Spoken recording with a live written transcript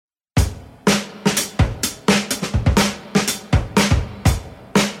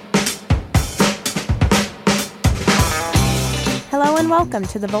and welcome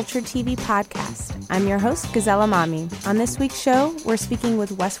to the Vulture TV podcast. I'm your host, Gazelle Amami. On this week's show, we're speaking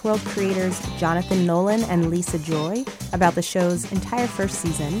with Westworld creators Jonathan Nolan and Lisa Joy about the show's entire first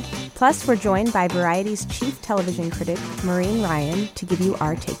season. Plus, we're joined by Variety's chief television critic, Maureen Ryan, to give you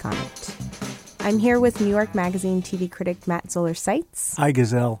our take on it. I'm here with New York Magazine TV critic Matt Zoller-Seitz. Hi,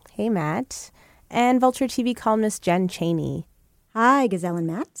 Gazelle. Hey, Matt. And Vulture TV columnist Jen Chaney. Hi, Gazelle and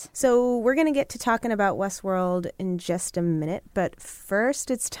Matt. So we're going to get to talking about Westworld in just a minute, but first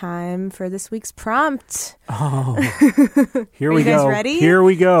it's time for this week's prompt. Oh, here Are we go. you guys ready? Here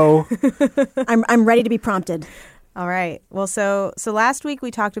we go. I'm ready to be prompted. All right. Well, so last week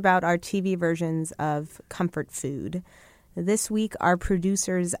we talked about our TV versions of comfort food. This week our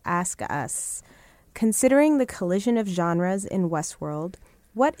producers ask us, considering the collision of genres in Westworld,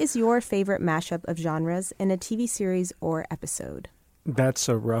 what is your favorite mashup of genres in a TV series or episode? That's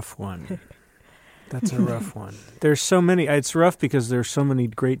a rough one. There's so many. It's rough because there's so many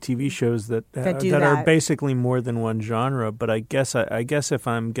great TV shows that are basically more than one genre. But I guess if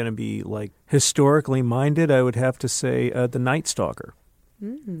I'm going to be like historically minded, I would have to say The Night Stalker.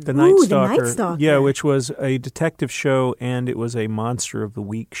 The Night Stalker. Yeah, which was a detective show and it was a Monster of the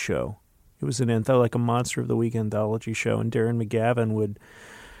Week show. It was like a Monster of the Week anthology show, and Darren McGavin would,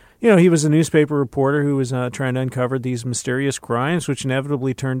 he was a newspaper reporter who was trying to uncover these mysterious crimes, which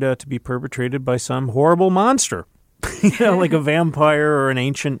inevitably turned out to be perpetrated by some horrible monster, like a vampire or an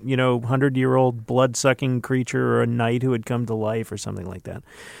ancient, 100-year-old blood-sucking creature or a knight who had come to life or something like that.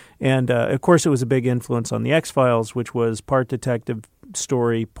 And, of course, it was a big influence on The X-Files, which was part detective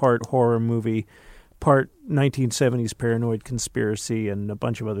story, part horror movie, part 1970s paranoid conspiracy, and a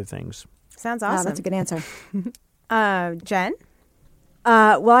bunch of other things. Sounds awesome. Wow, that's a good answer. Jen?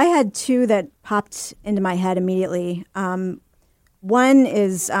 Well, I had two that popped into my head immediately. One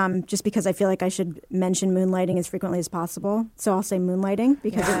is just because I feel like I should mention moonlighting as frequently as possible. So I'll say moonlighting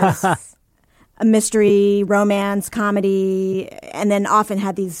because it was a mystery, romance, comedy, and then often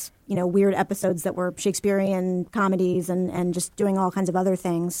had these, weird episodes that were Shakespearean comedies and just doing all kinds of other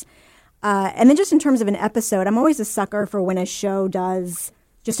things. And then just in terms of an episode, I'm always a sucker for when a show does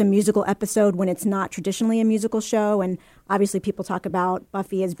just a musical episode when it's not traditionally a musical show. And obviously people talk about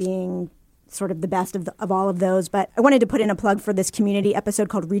Buffy as being sort of the best of all of those. But I wanted to put in a plug for this Community episode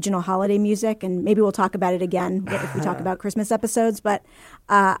called Regional Holiday Music. And maybe we'll talk about it again if we talk about Christmas episodes. But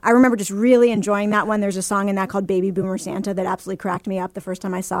I remember just really enjoying that one. There's a song in that called Baby Boomer Santa that absolutely cracked me up the first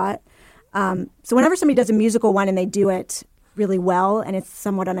time I saw it. So whenever somebody does a musical one and they do it really well and it's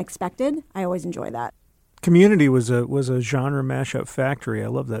somewhat unexpected, I always enjoy that. Community was a genre mashup factory. I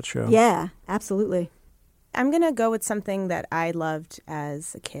love that show. Yeah, absolutely. I'm going to go with something that I loved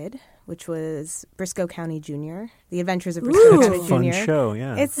as a kid, which was Briscoe County Jr., The Adventures of Briscoe County Jr. Fun show,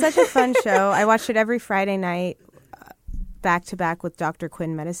 yeah. It's such a fun show. I watched it every Friday night, back to back with Dr.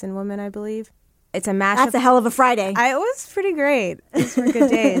 Quinn, Medicine Woman, I believe. It's a mashup. That's a hell of a Friday. It was pretty great. Those were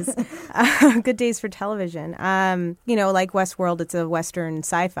good days. Good days for television. Like Westworld, it's a Western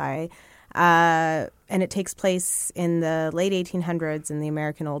sci-fi. And it takes place in the late 1800s in the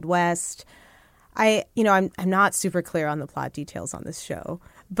American Old West. I'm not super clear on the plot details on this show,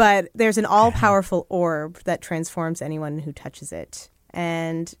 but there's an all-powerful orb that transforms anyone who touches it.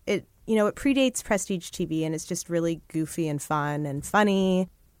 And it predates prestige TV, and it's just really goofy and fun and funny.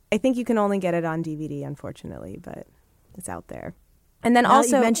 I think you can only get it on DVD, unfortunately, but it's out there. And then now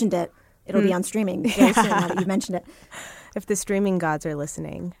also, that you mentioned it, it'll be on streaming very soon now that you mentioned it. If the streaming gods are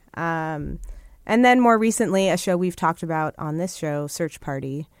listening. And then more recently, a show we've talked about on this show, Search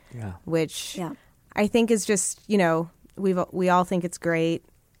Party, which I think is just, we all think it's great.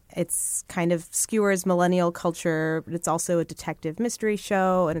 It's kind of skewers millennial culture, but it's also a detective mystery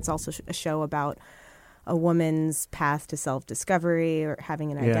show, and it's also a show about a woman's path to self-discovery or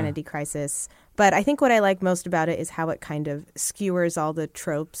having an identity crisis. But I think what I like most about it is how it kind of skewers all the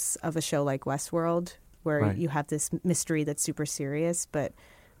tropes of a show like Westworld, where you have this mystery that's super serious, but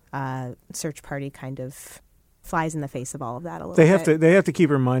Search Party kind of flies in the face of all of that a little bit. They have to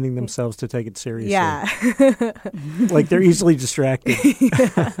keep reminding themselves to take it seriously. Yeah. Like they're easily distracted.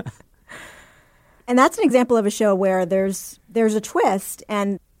 Yeah. And that's an example of a show where there's a twist,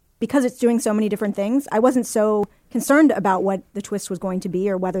 and because it's doing so many different things, I wasn't so concerned about what the twist was going to be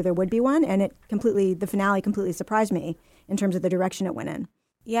or whether there would be one, and the finale completely surprised me in terms of the direction it went in.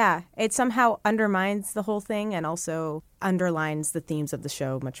 Yeah, it somehow undermines the whole thing and also underlines the themes of the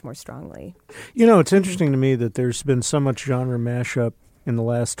show much more strongly. It's interesting to me that there's been so much genre mashup in the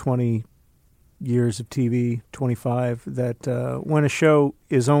last 20 years of TV, 25, that when a show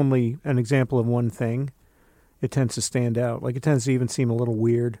is only an example of one thing, it tends to stand out. Like, it tends to even seem a little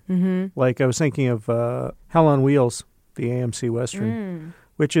weird. Mm-hmm. Like, I was thinking of Hell on Wheels. the AMC Western,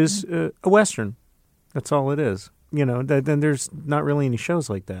 which is a Western. That's all it is. Then there's not really any shows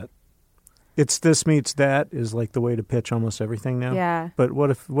like that. It's this meets that is like the way to pitch almost everything now. Yeah. But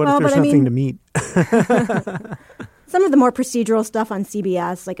what if there's nothing to meet? Some of the more procedural stuff on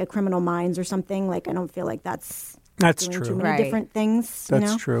CBS, like a Criminal Minds or something, like I don't feel like that's doing true. Too many different things.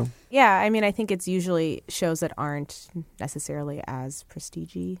 That's true. Yeah, I mean, I think it's usually shows that aren't necessarily as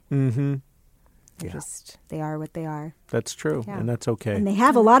prestige-y. Mm-hmm. They are what they are. That's true, and that's okay. And they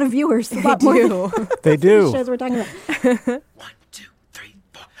have a lot of viewers. They do. They do. The shows we're talking about. 1, 2, 3,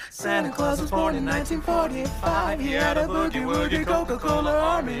 4. Santa Claus was born in 1945. He had a boogie-woogie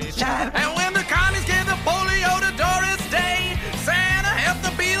Coca-Cola orange hat. And when the commies gave the polio to Doris Day, Santa helped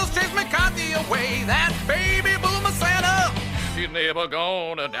the Beatles chase McCarthy away. That baby boomer Santa, he's never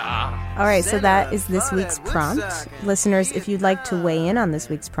gonna die. All right, so that is this week's prompt. Listeners, if you'd like to weigh in on this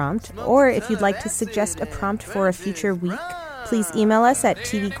week's prompt, or if you'd like to suggest a prompt for a future week, please email us at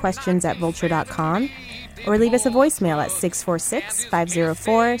tvquestions@vulture.com or leave us a voicemail at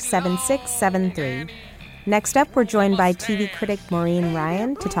 646-504-7673. Next up, we're joined by TV critic Maureen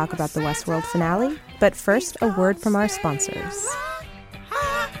Ryan to talk about the Westworld finale. But first, a word from our sponsors.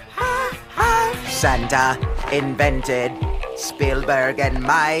 Santa invented Spielberg and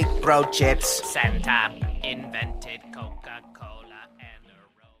microchips. Santa invented Coca-Cola and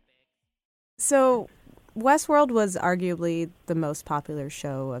aerobics. So, Westworld was arguably the most popular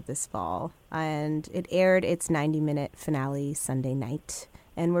show of this fall, and it aired its 90-minute finale Sunday night.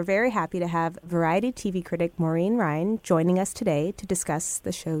 And we're very happy to have variety TV critic Maureen Ryan joining us today to discuss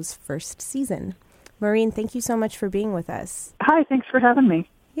the show's first season. Maureen, thank you so much for being with us. Hi, thanks for having me.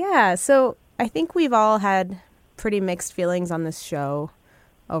 Yeah, so I think we've all had pretty mixed feelings on this show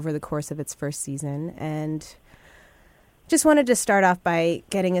over the course of its first season, and just wanted to start off by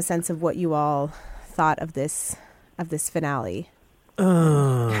getting a sense of what you all thought of this finale.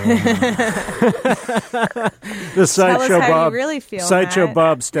 The sideshow Bob, really feel, sideshow Matt.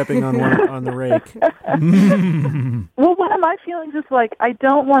 Bob stepping on the rake. Well, one of my feelings is like I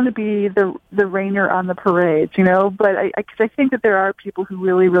don't want to be the rainer on the parade, but I think that there are people who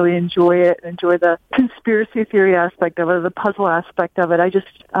really, really enjoy it and enjoy the conspiracy theory aspect of it, the puzzle aspect of it. I just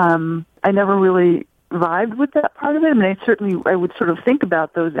I never really vibed with that part of it. I mean, I would sort of think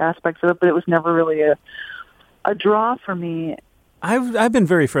about those aspects of it, but it was never really a draw for me. I've been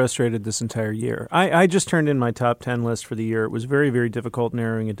very frustrated this entire year. I just turned in my top 10 list for the year. It was very, very difficult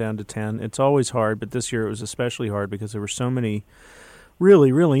narrowing it down to 10. It's always hard, but this year it was especially hard because there were so many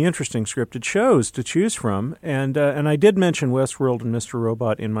really, really interesting scripted shows to choose from. And I did mention Westworld and Mr.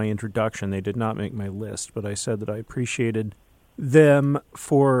 Robot in my introduction. They did not make my list, but I said that I appreciated them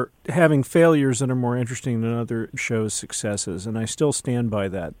for having failures that are more interesting than other shows' successes, and I still stand by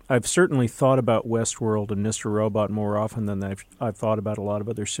that. I've certainly thought about Westworld and Mr. Robot more often than I've thought about a lot of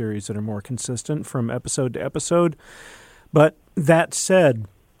other series that are more consistent from episode to episode. But that said,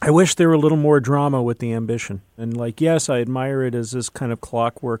 I wish there were a little more drama with the ambition. And yes, I admire it as this kind of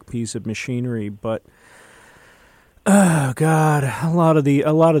clockwork piece of machinery, but oh God! A lot of the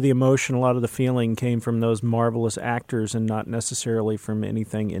emotion, a lot of the feeling came from those marvelous actors, and not necessarily from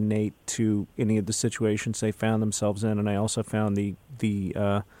anything innate to any of the situations they found themselves in. And I also found the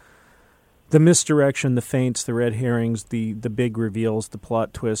misdirection, the feints, the red herrings, the big reveals, the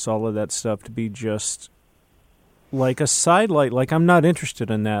plot twists, all of that stuff to be just like a sidelight. Like I'm not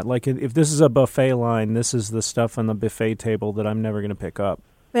interested in that. Like if this is a buffet line, this is the stuff on the buffet table that I'm never going to pick up.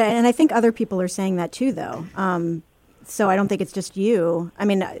 And I think other people are saying that too, though. So I don't think it's just you. I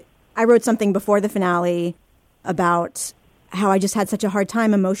mean, I wrote something before the finale about how I just had such a hard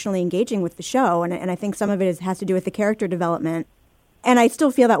time emotionally engaging with the show. And I think some of it has to do with the character development. And I still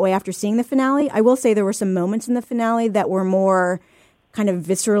feel that way after seeing the finale. I will say there were some moments in the finale that were more kind of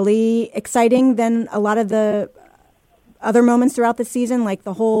viscerally exciting than a lot of the other moments throughout the season, like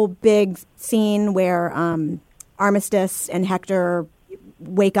the whole big scene where Armistice and Hector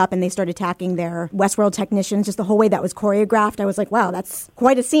wake up and they start attacking their Westworld technicians. Just the whole way that was choreographed, I was like, wow, that's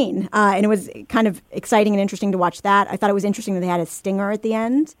quite a scene. And it was kind of exciting and interesting to watch that. I thought it was interesting that they had a stinger at the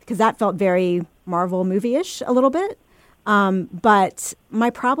end because that felt very Marvel movie-ish a little bit. But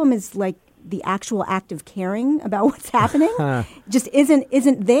my problem is like the actual act of caring about what's happening just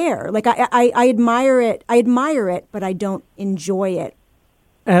isn't there. Like I admire it, but I don't enjoy it.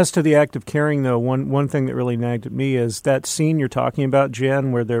 As to the act of caring, though, one thing that really nagged at me is that scene you're talking about,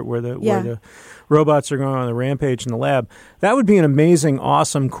 Jen, where the robots are going on the rampage in the lab. That would be an amazing,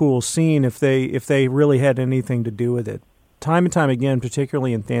 awesome, cool scene if they really had anything to do with it. Time and time again,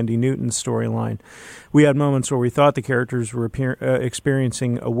 particularly in Thandie Newton's storyline, we had moments where we thought the characters were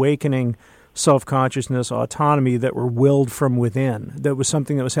experiencing awakening self-consciousness, autonomy that were willed from within. That was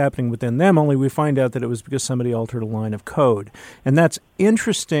something that was happening within them, only we find out that it was because somebody altered a line of code. And that's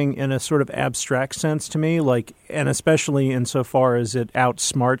interesting in a sort of abstract sense to me, and especially insofar as it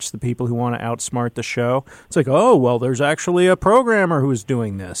outsmarts the people who want to outsmart the show. It's like, oh, well, there's actually a programmer who's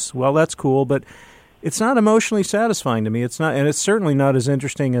doing this. Well, that's cool, but it's not emotionally satisfying to me. It's not, and it's certainly not as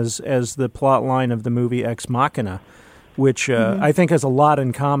interesting as the plot line of the movie Ex Machina, which I think has a lot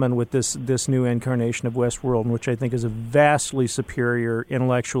in common with this new incarnation of Westworld, which I think is a vastly superior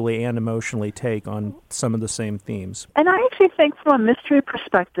intellectually and emotionally take on some of the same themes. And I actually think from a mystery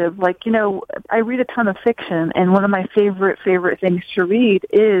perspective, I read a ton of fiction, and one of my favorite things to read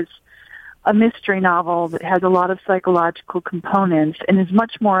is a mystery novel that has a lot of psychological components and is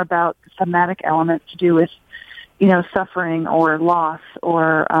much more about the thematic elements to do with suffering or loss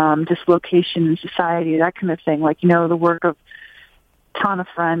or dislocation in society, that kind of thing. The work of Tana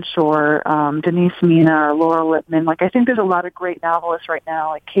French or Denise Mina or Laura Lippman. I think there's a lot of great novelists right now,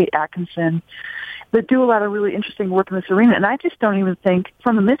 like Kate Atkinson, that do a lot of really interesting work in this arena. And I just don't even think,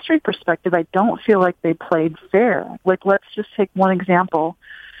 from a mystery perspective, I don't feel like they played fair. Let's just take one example.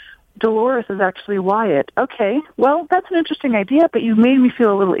 Dolores is actually Wyatt. Okay, well, that's an interesting idea, but you made me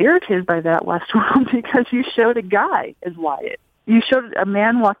feel a little irritated by that, Westworld, because you showed a guy as Wyatt. You showed a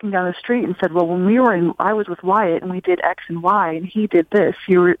man walking down the street and said, well, when I was with Wyatt and we did X and Y and he did this.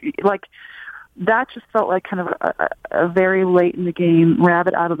 You were that just felt like kind of a very late in the game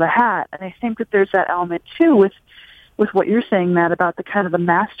rabbit out of the hat. And I think that there's that element too with what you're saying, Matt, about the kind of the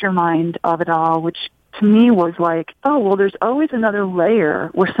mastermind of it all, which to me was there's always another layer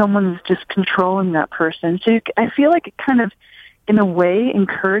where someone is just controlling that person. So I feel like it kind of, in a way,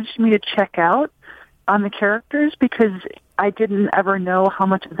 encouraged me to check out on the characters because I didn't ever know how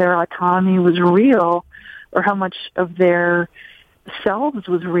much of their autonomy was real or how much of their selves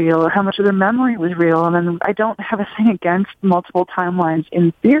was real or how much of their memory was real. And then I don't have a thing against multiple timelines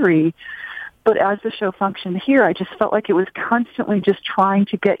in theory, but as the show functioned here, I just felt like it was constantly just trying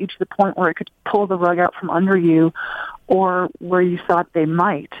to get you to the point where it could pull the rug out from under you or where you thought they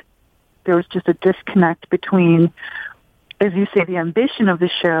might. There was just a disconnect between, as you say, the ambition of the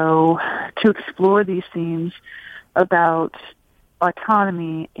show to explore these themes about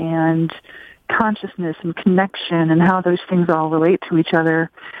autonomy and consciousness and connection and how those things all relate to each other,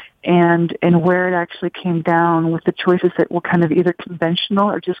 and where it actually came down with the choices that were kind of either conventional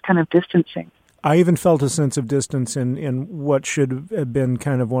or just kind of distancing. I even felt a sense of distance in what should have been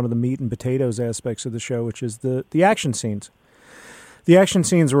kind of one of the meat and potatoes aspects of the show, which is the action scenes. The action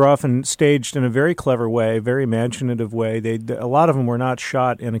scenes were often staged in a very clever way, very imaginative way. A lot of them were not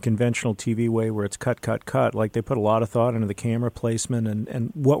shot in a conventional TV way where it's cut. Like they put a lot of thought into the camera placement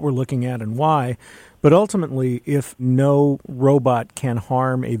and what we're looking at and why. But ultimately, if no robot can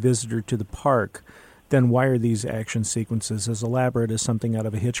harm a visitor to the park, then why are these action sequences as elaborate as something out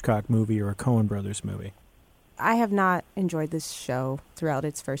of a Hitchcock movie or a Coen Brothers movie? I have not enjoyed this show throughout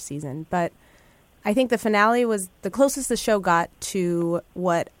its first season, but I think the finale was the closest the show got to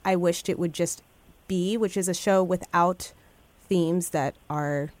what I wished it would just be, which is a show without themes that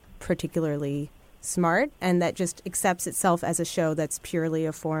are particularly smart and that just accepts itself as a show that's purely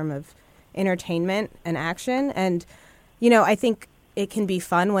a form of entertainment and action. And, I think it can be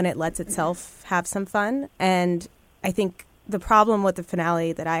fun when it lets itself have some fun. And I think the problem with the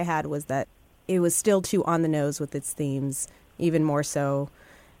finale that I had was that it was still too on the nose with its themes, even more so.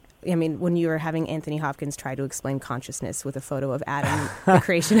 I mean, when you were having Anthony Hopkins try to explain consciousness with a photo of Adam, the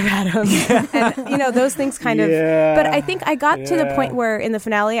creation of Adam, and, those things kind of, but I think I got to the point where in the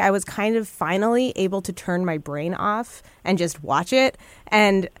finale, I was kind of finally able to turn my brain off and just watch it.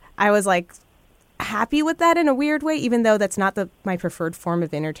 And I was happy with that in a weird way, even though that's not my preferred form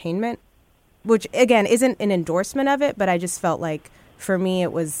of entertainment, which again, isn't an endorsement of it, but I just felt like for me,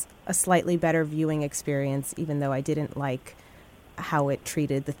 it was a slightly better viewing experience, even though I didn't like how it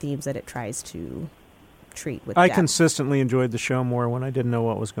treated the themes that it tries to treat with depth. Consistently enjoyed the show more when I didn't know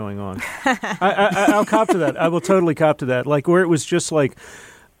what was going on. I'll cop to that. I will totally cop to that. Where it was just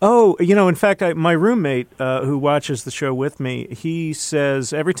in fact, my roommate who watches the show with me, he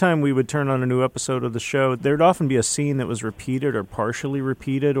says every time we would turn on a new episode of the show, there'd often be a scene that was repeated or partially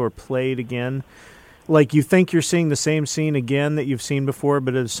repeated or played again. You think you're seeing the same scene again that you've seen before,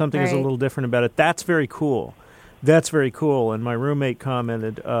 but something is a little different about it. That's very cool. That's very cool. And my roommate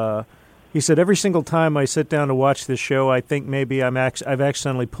commented, he said, every single time I sit down to watch this show, I think maybe I've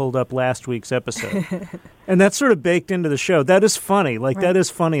accidentally pulled up last week's episode. And that's sort of baked into the show. That is funny. That is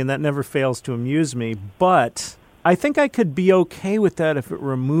funny, and that never fails to amuse me. But I think I could be okay with that if it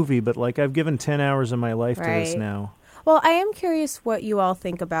were a movie, but I've given 10 hours of my life to this now. Well, I am curious what you all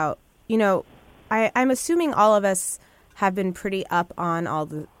think about, you know, I'm assuming all of us have been pretty up on all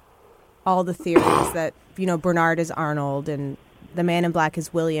the theories that, you know, Bernard is Arnold and the Man in Black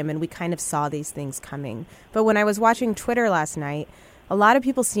is William, and we kind of saw these things coming. But when I was watching Twitter last night, a lot of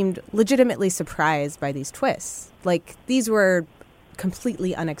people seemed legitimately surprised by these twists. Like, these were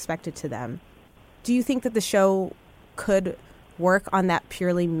completely unexpected to them. Do you think that the show could work on that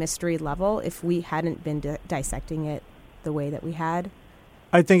purely mystery level if we hadn't been dissecting it the way that we had?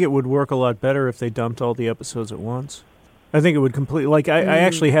 I think it would work a lot better if they dumped all the episodes at once. I think it would completely... Like, I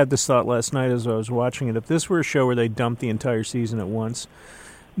actually had this thought last night as I was watching it. If this were a show where they dumped the entire season at once,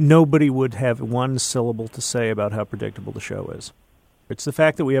 nobody would have one syllable to say about how predictable the show is. It's the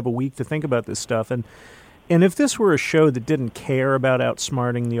fact that we have a week to think about this stuff. And if this were a show that didn't care about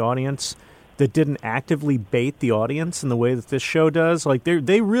outsmarting the audience, that didn't actively bait the audience in the way that this show does, like,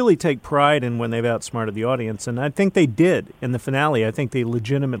 they really take pride in when they've outsmarted the audience. And I think they did in the finale. I think they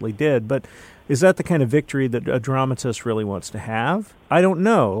legitimately did. But is that the kind of victory that a dramatist really wants to have? I don't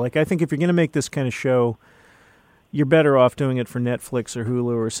know. Like, I think if you're going to make this kind of show, you're better off doing it for Netflix or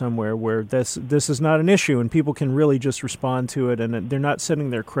Hulu or somewhere where this is not an issue and people can really just respond to it, and they're not sitting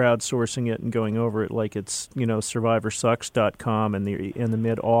there crowdsourcing it and going over it like it's, you know, SurvivorSucks.com in the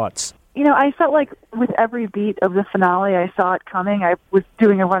mid-aughts. You know, I felt like with every beat of the finale, I saw it coming. I was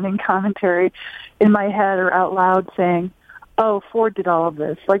doing a running commentary in my head or out loud saying, oh, Ford did all of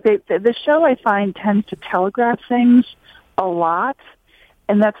this. Like, the show, I find, tends to telegraph things a lot,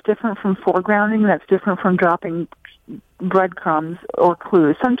 and that's different from foregrounding. That's different from dropping breadcrumbs or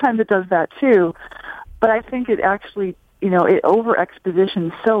clues. Sometimes it does that, too, but I think it actually, you know, it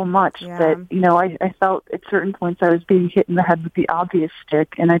over-expositions so much that, you know, I felt at certain points I was being hit in the head with the obvious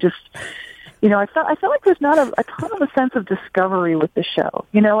stick, and I just... You know, I felt like there's not a ton of a sense of discovery with the show.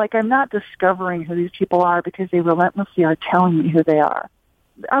 You know, like, I'm not discovering who these people are because they relentlessly are telling me who they are.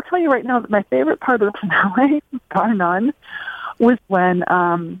 I'll tell you right now that my favorite part of the finale, bar none, was when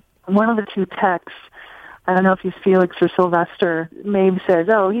one of the two techs, I don't know if he's Felix or Sylvester, Maeve says,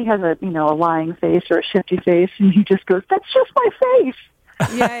 oh, he has a lying face or a shifty face, and he just goes, that's just my face.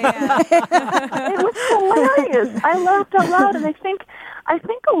 Yeah. It was hilarious. I laughed out loud, and I think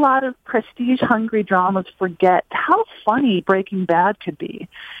a lot of prestige-hungry dramas forget how funny Breaking Bad could be.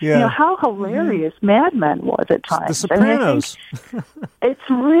 Yeah. You know, how hilarious Mad Men was at times. The Sopranos. I mean, it's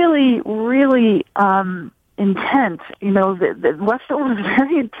really, really intense. You know, the Westworld was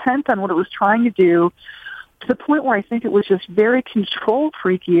very intent on what it was trying to do, to the point where I think it was just very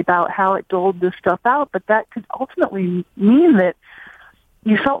control-freaky about how it doled this stuff out, but that could ultimately mean that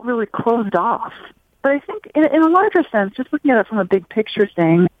you felt really closed off. But I think in a larger sense, just looking at it from a big picture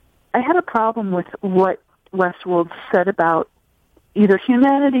thing, I had a problem with what Westworld said about either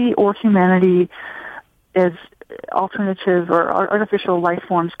humanity or humanity as alternative or artificial life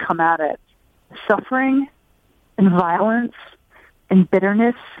forms come at it. Suffering and violence and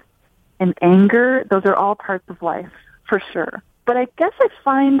bitterness and anger, those are all parts of life, for sure. But I guess I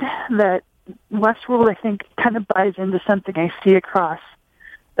find that Westworld, I think, kind of buys into something I see across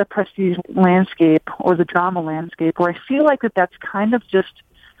the prestige landscape or the drama landscape, where I feel like that's kind of just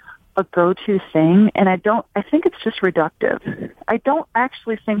a go-to thing, and I think it's just reductive. I don't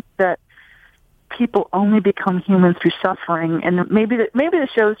actually think that people only become human through suffering, and maybe the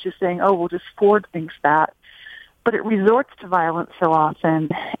show's just saying, oh, well, just Ford thinks that, but it resorts to violence so often,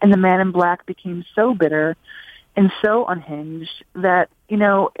 and the Man in Black became so bitter and so unhinged that, you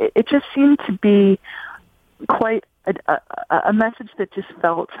know, it just seemed to be quite a message that just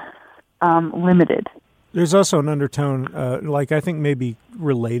felt limited. There's also an undertone, like I think maybe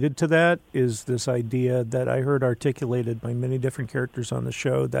related to that, is this idea that I heard articulated by many different characters on the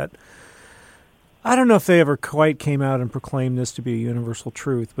show that I don't know if they ever quite came out and proclaimed this to be a universal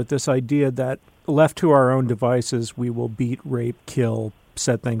truth, but this idea that left to our own devices, we will beat, rape, kill,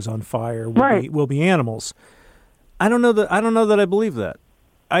 set things on fire. We'll be animals. I don't know that I believe that.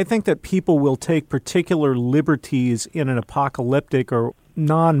 I think that people will take particular liberties in an apocalyptic or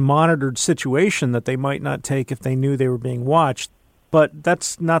non-monitored situation that they might not take if they knew they were being watched. But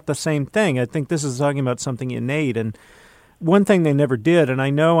that's not the same thing. I think this is talking about something innate. And one thing they never did, and I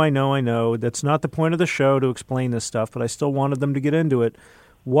know, that's not the point of the show to explain this stuff, but I still wanted them to get into it.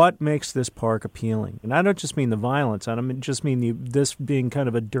 What makes this park appealing? And I don't just mean the violence. I don't just mean this being kind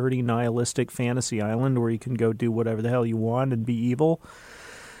of a dirty, nihilistic fantasy island where you can go do whatever the hell you want and be evil.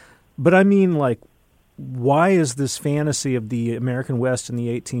 But I mean, like, why is this fantasy of the American West in the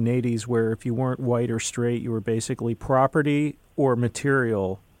 1880s where if you weren't white or straight, you were basically property or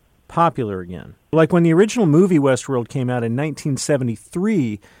material popular again? Like when the original movie Westworld came out in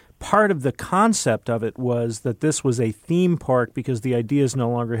 1973, part of the concept of it was that this was a theme park because the ideas no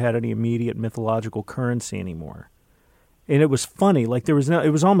longer had any immediate mythological currency anymore. And it was funny. Like it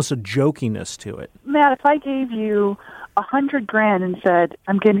was almost a jokiness to it. Matt, if I gave you $100,000 and said,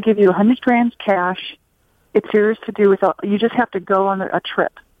 I'm going to give you $100,000 cash, it's yours to do with, you just have to go on a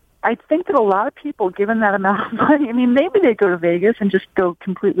trip. I think that a lot of people, given that amount of money, I mean, maybe they go to Vegas and just go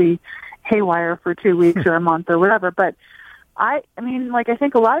completely haywire for 2 weeks or a month or whatever, but I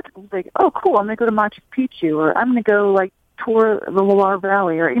think a lot of people think, oh, cool, I'm going to go to Machu Picchu, or I'm going to go, tour the Loire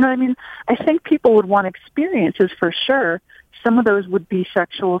Valley, or, I think people would want experiences for sure. Some of those would be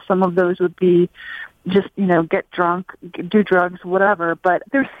sexual, some of those would be just, get drunk, do drugs, whatever. But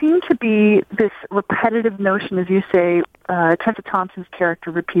there seemed to be this repetitive notion, as you say, Tessa Thompson's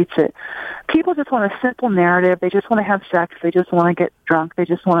character repeats it. People just want a simple narrative. They just want to have sex. They just want to get drunk. They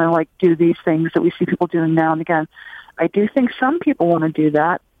just want to, do these things that we see people doing now and again. I do think some people want to do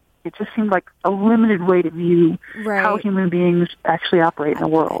that. It just seemed like a limited way to view how human beings actually operate in the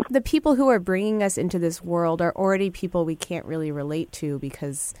world. The people who are bringing us into this world are already people we can't really relate to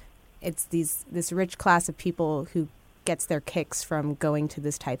because it's this rich class of people who gets their kicks from going to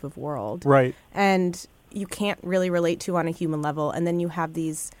this type of world. Right. And you can't really relate to on a human level. And then you have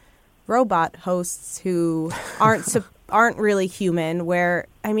these robot hosts who aren't really human, where,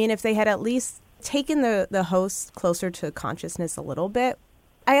 if they had at least taken the hosts closer to consciousness a little bit.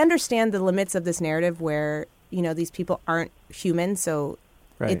 I understand the limits of this narrative where, these people aren't human, so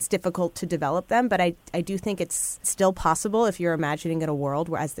it's difficult to develop them. But I do think it's still possible, if you're imagining in a world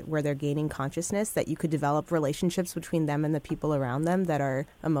where they're gaining consciousness, that you could develop relationships between them and the people around them that are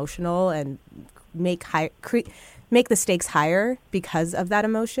emotional and make the stakes higher because of that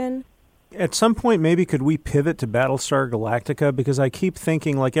emotion. At some point, maybe could we pivot to Battlestar Galactica? Because I keep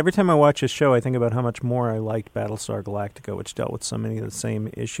thinking, every time I watch a show, I think about how much more I liked Battlestar Galactica, which dealt with so many of the same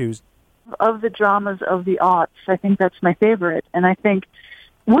issues. Of the dramas of the aughts, I think that's my favorite. And I think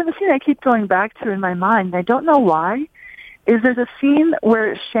one of the scenes I keep going back to in my mind, I don't know why, is there's a scene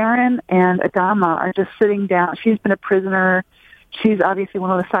where Sharon and Adama are just sitting down. She's been a prisoner. She's obviously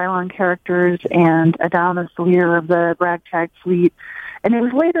one of the Cylon characters, and Adama's the leader of the ragtag fleet. And it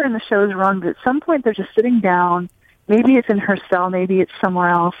was later in the show's run, but at some point they're just sitting down. Maybe it's in her cell, maybe it's somewhere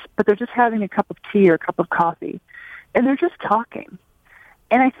else, but they're just having a cup of tea or a cup of coffee. And they're just talking.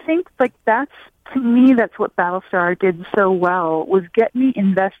 And I think, that's what Battlestar did so well, was get me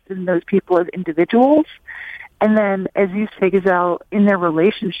invested in those people as individuals. And then, as you say, Gazelle, in their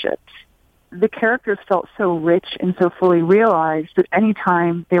relationships, the characters felt so rich and so fully realized that any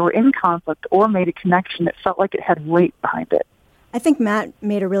time they were in conflict or made a connection, it felt like it had weight behind it. I think Matt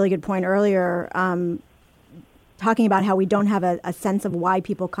made a really good point earlier, talking about how we don't have a sense of why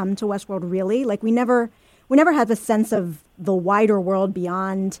people come to Westworld, really. We never have a sense of the wider world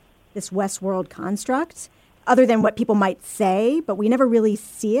beyond this Westworld construct, other than what people might say, but we never really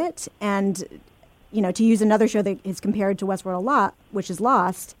see it. And, to use another show that is compared to Westworld a lot, which is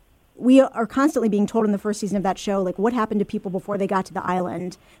Lost, we are constantly being told in the first season of that show, what happened to people before they got to the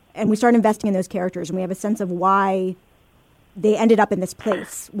island. And we start investing in those characters, and we have a sense of why they ended up in this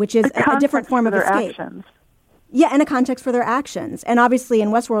place, which is a different form of escape. Actions. Yeah, and a context for their actions. And obviously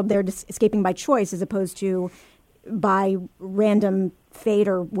in Westworld, they're just escaping by choice as opposed to by random fate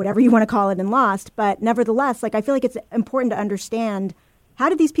or whatever you want to call it in Lost. But nevertheless, I feel like it's important to understand, how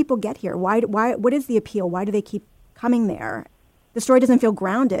did these people get here? Why? What is the appeal? Why do they keep coming there? The story doesn't feel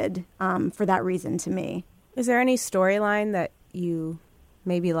grounded for that reason to me. Is there any storyline that you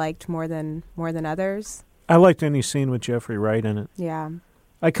maybe liked more than others? I liked any scene with Jeffrey Wright in it. Yeah.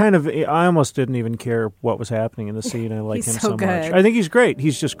 I almost didn't even care what was happening in the scene. I like him so good. Much. I think he's great.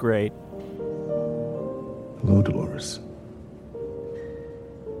 He's just great. Hello, Dolores.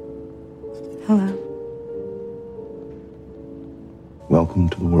 Hello. Welcome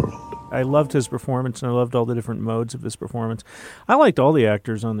to the world. I loved his performance, and I loved all the different modes of his performance. I liked all the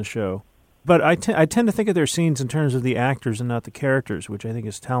actors on the show. But I tend to think of their scenes in terms of the actors and not the characters, which I think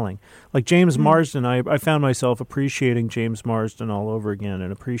is telling. Like James Marsden, I found myself appreciating James Marsden all over again,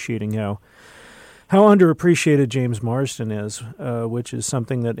 and appreciating how underappreciated James Marsden is, which is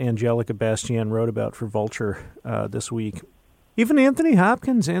something that Angelica Bastien wrote about for Vulture this week. Even Anthony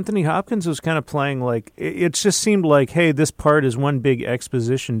Hopkins was kind of playing it just seemed like, hey, this part is one big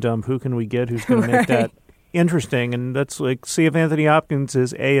exposition dump. Who can we get who's going to make that interesting? And that's see if Anthony Hopkins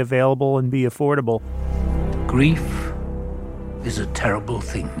is A, available, and B, affordable. Grief is a terrible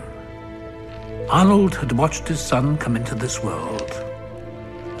thing. Arnold had watched his son come into this world,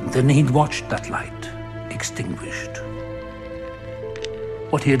 and then he'd watched that light extinguished.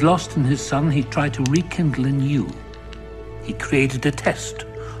 What he had lost in his son, he tried to rekindle in you. He created a test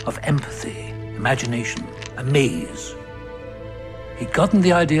of empathy, imagination, a maze. He'd gotten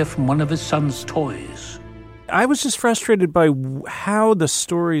the idea from one of his son's toys. I was just frustrated by how the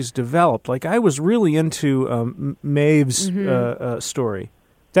stories developed. Like, I was really into Maeve's story.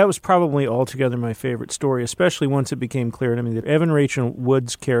 That was probably altogether my favorite story, especially once it became clear to me that Evan Rachel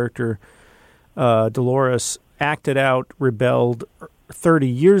Wood's character, Dolores, acted out, rebelled 30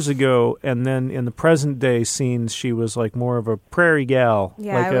 years ago, and then in the present day scenes, she was like more of a prairie gal.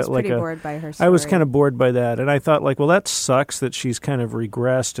 Yeah, I was pretty bored by her story. I was kind of bored by that, and I thought, like, well, that sucks that she's kind of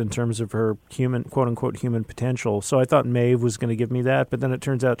regressed in terms of her human, quote-unquote, human potential. So I thought Maeve was going to give me that, but then it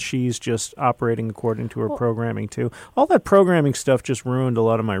turns out she's just operating according to her programming, too. All that programming stuff just ruined a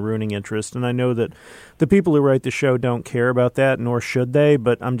lot of my rooting interest, and I know that the people who write the show don't care about that, nor should they,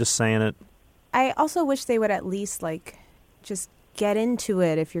 but I'm just saying it. I also wish they would at least, like, just get into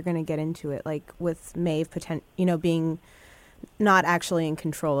it if you're going to get into it, like with Maeve, being not actually in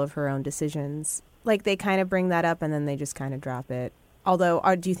control of her own decisions. Like, they kind of bring that up and then they just kind of drop it. Although,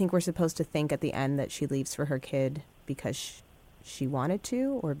 do you think we're supposed to think at the end that she leaves for her kid because she wanted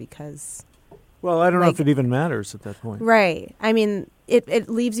to, or because... Well, I don't know if it even matters at that point. Right. I mean, it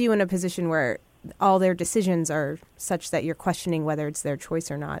leaves you in a position where all their decisions are such that you're questioning whether it's their choice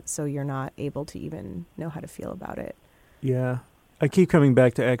or not, so you're not able to even know how to feel about it. Yeah. I keep coming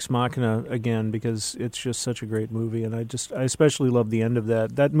back to Ex Machina again because it's just such a great movie, and I especially love the end of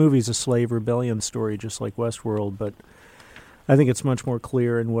that. That movie's a slave rebellion story, just like Westworld, but I think it's much more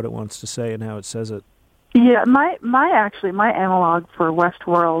clear in what it wants to say and how it says it. Yeah, my analog for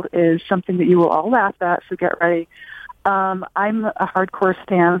Westworld is something that you will all laugh at, so get ready. I'm a hardcore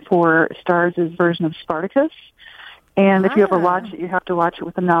stan for Starz' version of Spartacus. And if you ever watch it, you have to watch it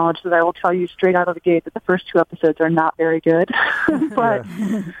with the knowledge that I will tell you straight out of the gate that the first 2 episodes are not very good. But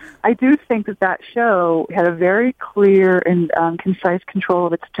I do think that show had a very clear and concise control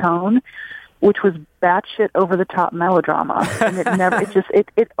of its tone, which was batshit over the top melodrama. And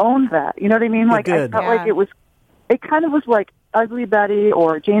it owned that. You know what I mean? Like, I felt like it kind of was like Ugly Betty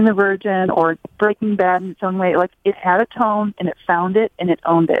or Jane the Virgin or Breaking Bad in its own way. Like, it had a tone and it found it and it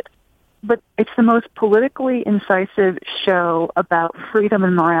owned it. But it's the most politically incisive show about freedom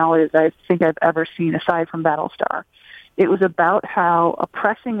and morality that I think I've ever seen, aside from Battlestar. It was about how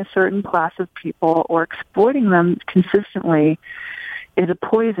oppressing a certain class of people or exploiting them consistently is a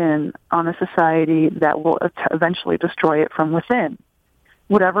poison on a society that will eventually destroy it from within,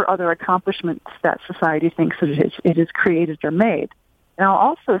 whatever other accomplishments that society thinks it has created or made. And I'll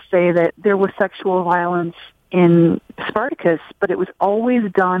also say that there was sexual violence in Spartacus, but it was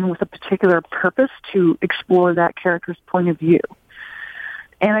always done with a particular purpose to explore that character's point of view.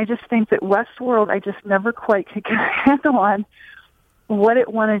 And I just think that Westworld, I just never quite could get a handle on what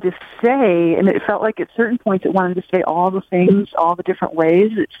it wanted to say, and it felt like at certain points it wanted to say all the things, all the different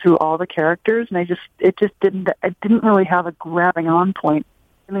ways, it's through all the characters, and it didn't really have a grabbing on point.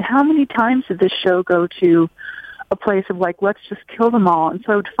 I mean, how many times did this show go to a place of like, let's just kill them all? And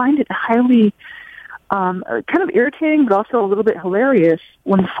so I would find it highly kind of irritating, but also a little bit hilarious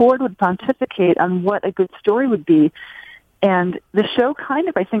when Ford would pontificate on what a good story would be. And the show kind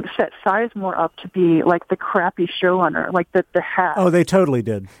of, I think, set Sizemore up to be like the crappy showrunner, like the hack. Oh, they totally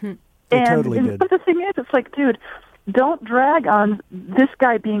did. Totally did. But the thing is, it's like, dude, don't drag on this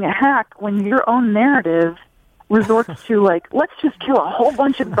guy being a hack when your own narrative resorts to, like, let's just kill a whole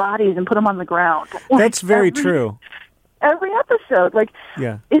bunch of bodies and put them on the ground. That's very true. Every episode, like,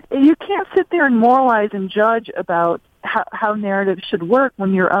 you can't sit there and moralize and judge about how narrative should work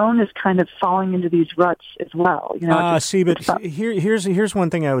when your own is kind of falling into these ruts as well. You know, but here's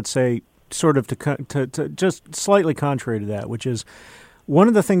one thing I would say, sort of to just slightly contrary to that, which is one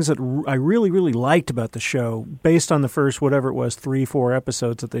of the things that I really, really liked about the show, based on the first, whatever it was, 3-4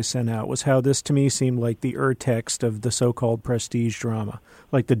 episodes that they sent out, was how this to me seemed like the urtext of the so-called prestige drama,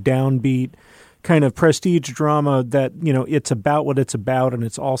 like the downbeat kind of prestige drama that, you know, it's about what it's about and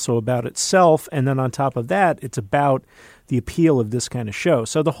it's also about itself. And then on top of that, it's about the appeal of this kind of show.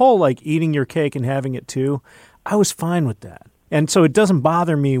 So the whole like eating your cake and having it too, I was fine with that. And so it doesn't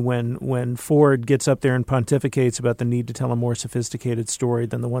bother me when Ford gets up there and pontificates about the need to tell a more sophisticated story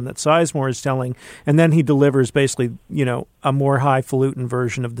than the one that Sizemore is telling. And then he delivers basically, you know, a more highfalutin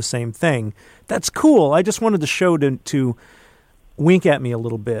version of the same thing. That's cool. I just wanted the show to wink at me a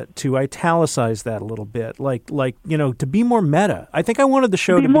little bit, to italicize that a little bit, like you know, to be more meta. I think I wanted the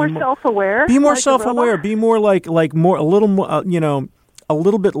show to be more self-aware. Be more self-aware. Be more like more a little more, you know, a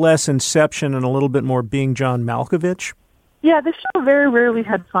little bit less Inception and a little bit more being John Malkovich. Yeah, this show very rarely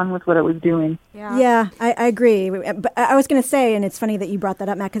had fun with what it was doing. Yeah, I agree. But I was going to say, and it's funny that you brought that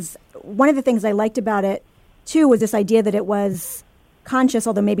up, Matt, because one of the things I liked about it too was this idea that it was conscious,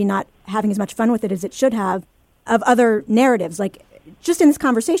 although maybe not having as much fun with it as it should have, of other narratives. Like, just in this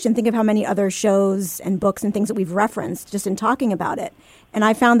conversation, think of how many other shows and books and things that we've referenced just in talking about it. And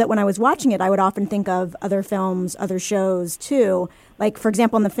I found that when I was watching it, I would often think of other films, other shows too. Like, for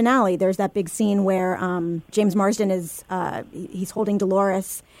example, in the finale, there's that big scene where James Marsden is, he's holding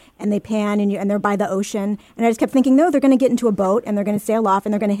Dolores, and they pan, and they're by the ocean. And I just kept thinking, no, they're going to get into a boat, and they're going to sail off,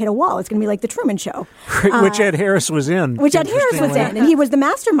 and they're going to hit a wall. It's going to be like the Truman Show. Which Ed Harris was in. Which Ed Harris was in, and he was the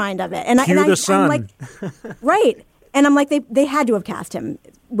mastermind of it. And the sun. I'm like, right. And I'm like, they had to have cast him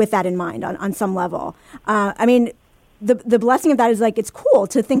with that in mind on some level. I mean, the blessing of that is, like, it's cool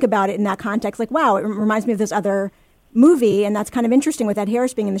to think about it in that context. Like, wow, it reminds me of this other movie, and that's kind of interesting with Ed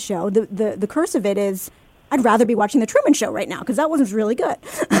Harris being in the show. The curse of it is, I'd rather be watching the Truman Show right now because that wasn't really good.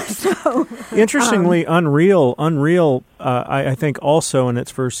 So, interestingly, Unreal, I think also in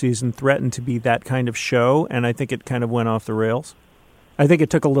its first season threatened to be that kind of show, and I think it kind of went off the rails. I think it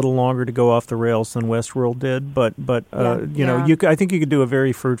took a little longer to go off the rails than Westworld did, but I think you could do a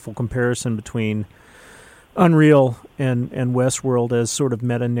very fruitful comparison between Unreal and Westworld as sort of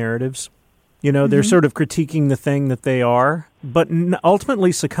meta narratives. They're sort of critiquing the thing that they are, but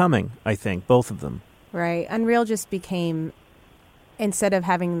ultimately succumbing, I think, both of them. Right. Unreal just became, instead of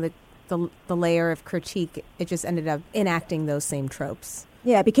having the layer of critique, it just ended up enacting those same tropes.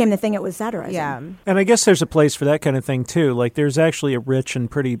 Yeah, it became the thing it was satirizing. Yeah. And I guess there's a place for that kind of thing, too. Like, there's actually a rich and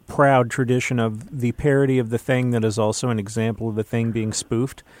pretty proud tradition of the parody of the thing that is also an example of the thing being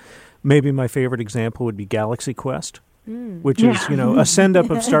spoofed. Maybe my favorite example would be Galaxy Quest, which is, a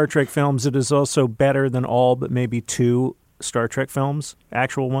send-up of Star Trek films that is also better than all but maybe 2 Star Trek films,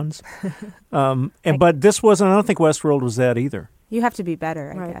 actual ones. But this wasn't, I don't think Westworld was that either. You have to be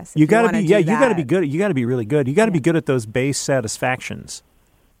better, I guess. You got to be, you got to be good. You got to be really good. You got to be good at those base satisfactions.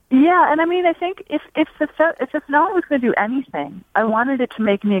 Yeah, and I mean, I think if the finale was going to do anything, I wanted it to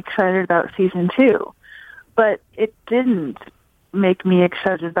make me excited about season 2, but it didn't make me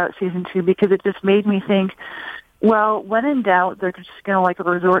excited about season 2 because it just made me think, well, when in doubt, they're just going to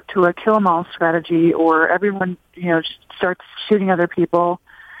resort to a kill 'em all strategy, or everyone just starts shooting other people,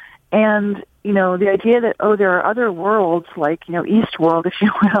 and the idea that there are other worlds like Eastworld, if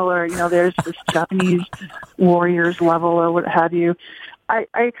you will, or there's this Japanese warriors level or what have you. I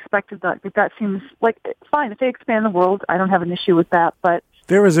expected that, but that seems like fine. If they expand the world, I don't have an issue with that. But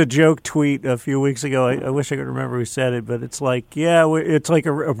there was a joke tweet a few weeks ago. I wish I could remember who said it, but it's like, it's like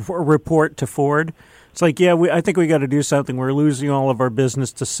a report to Ford. It's like, I think we got to do something. We're losing all of our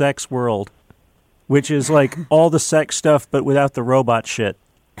business to Sex World, which is like all the sex stuff, but without the robot shit.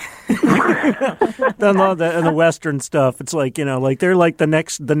 And the Western stuff. It's like, like they're like the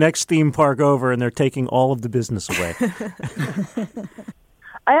next theme park over, and they're taking all of the business away.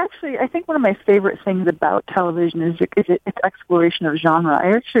 I think one of my favorite things about television is its exploration of genre.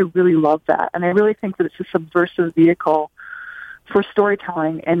 I actually really love that, and I really think that it's a subversive vehicle for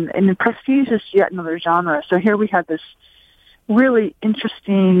storytelling, and Prestige is yet another genre. So here we have this really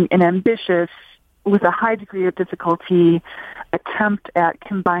interesting and ambitious, with a high degree of difficulty, attempt at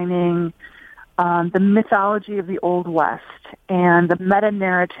combining the mythology of the Old West and the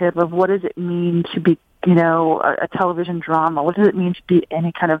meta-narrative of what does it mean to be, a television drama. What does it mean to be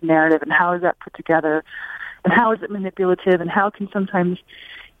any kind of narrative, and how is that put together, and how is it manipulative, and how can sometimes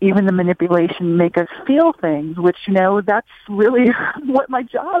even the manipulation make us feel things, which, that's really what my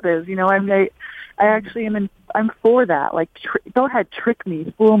job is. I actually I'm for that. Like, go ahead, trick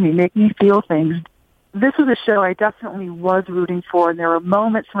me, fool me, make me feel things. This was a show I definitely was rooting for, and there were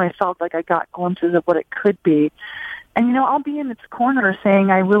moments when I felt like I got glimpses of what it could be. And, I'll be in its corner saying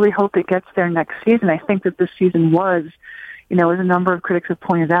I really hope it gets there next season. I think that this season was, as a number of critics have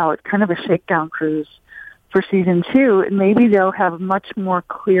pointed out, kind of a shakedown cruise for season 2. And maybe they'll have a much more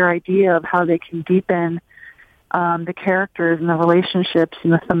clear idea of how they can deepen the characters and the relationships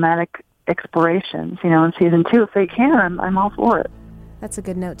and the thematic explorations, in season 2. If they can, I'm all for it. That's a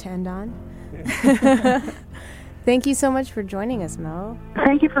good note to end on. Thank you so much for joining us, Mo.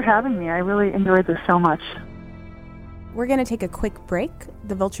 Thank you for having me. I really enjoyed this so much. We're going to take a quick break.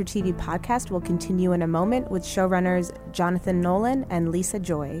 The Vulture TV podcast will continue in a moment with showrunners Jonathan Nolan and Lisa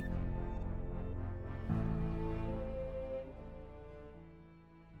Joy.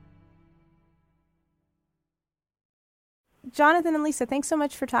 Jonathan and Lisa, thanks so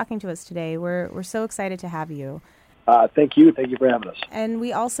much for talking to us today. We're so excited to have you. Thank you. Thank you for having us. And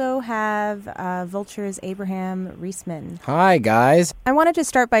we also have Vulture's Abraham Reisman. Hi, guys. I wanted to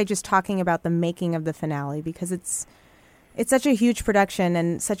start by just talking about the making of the finale, because it's such a huge production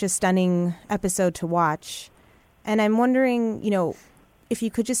and such a stunning episode to watch. And I'm wondering, if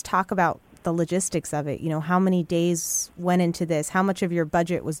you could just talk about the logistics of it. How many days went into this? How much of your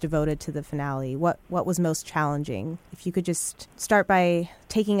budget was devoted to the finale? What was most challenging? If you could just start by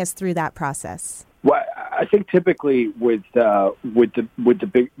taking us through that process. Well, I think typically with HBO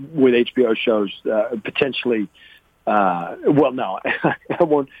shows, potentially. Well, no, I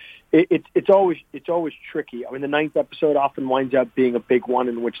won't. It's always tricky. I mean, the 9th episode often winds up being a big one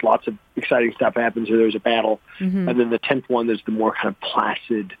in which lots of exciting stuff happens, or there's a battle, and then the 10th one there's the more kind of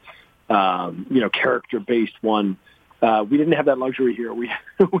placid, character-based one. We didn't have that luxury here. We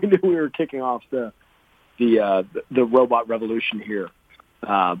knew we were kicking off the robot revolution here,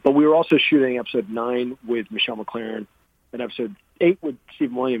 but we were also shooting episode 9 with Michelle MacLaren and episode 8 with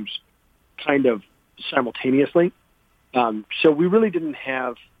Stephen Williams, kind of simultaneously. So we really didn't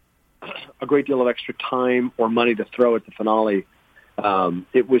have a great deal of extra time or money to throw at the finale.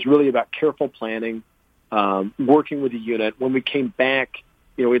 It was really about careful planning, working with the unit. When we came back,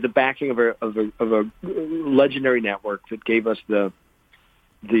 we had the backing of a legendary network that gave us the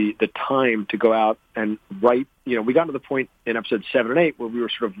time to go out and write. We got to the point in episode 7 and 8 where we were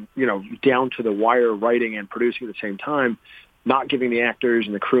sort of, down to the wire writing and producing at the same time, not giving the actors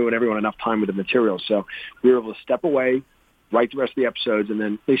and the crew and everyone enough time with the material. So we were able to step away, write the rest of the episodes, and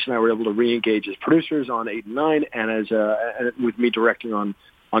then Lisa and I were able to re-engage as producers on 8 and 9 and with me directing on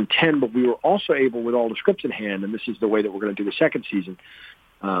 10. But we were also able, with all the scripts in hand, and this is the way that we're going to do the second season,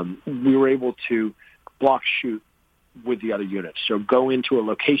 we were able to block shoot with the other units. So go into a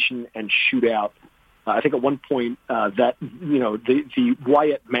location and shoot out. I think at one point the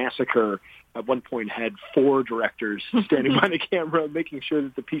Wyatt massacre at one point had 4 directors standing by the camera, making sure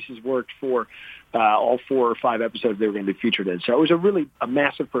that the pieces worked for all 4 or 5 episodes they were going to be featured in. So it was a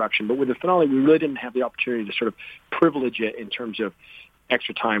massive production. But with the finale, we really didn't have the opportunity to sort of privilege it in terms of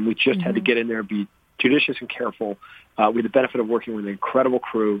extra time. We just had to get in there and be judicious and careful. We had the benefit of working with an incredible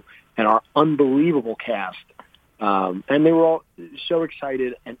crew and our unbelievable cast. And they were all so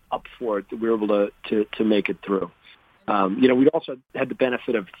excited and up for it that we were able to make it through. We'd also had the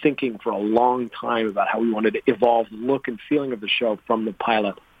benefit of thinking for a long time about how we wanted to evolve the look and feeling of the show from the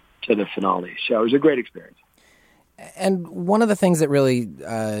pilot to the finale. So it was a great experience. And one of the things that really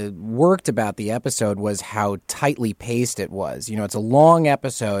worked about the episode was how tightly paced it was. It's a long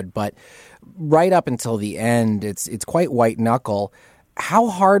episode, but right up until the end, it's quite white knuckle. How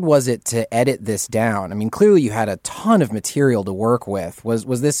hard was it to edit this down? I mean, clearly you had a ton of material to work with.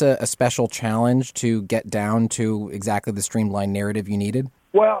 Was this a special challenge to get down to exactly the streamlined narrative you needed?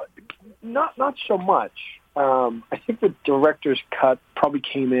 Well, not so much. I think the director's cut probably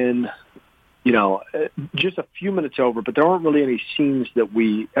came in, just a few minutes over, but there weren't really any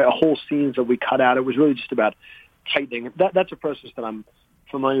whole scenes that we cut out. It was really just about tightening. That's a process that I'm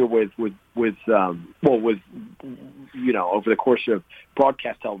familiar with over the course of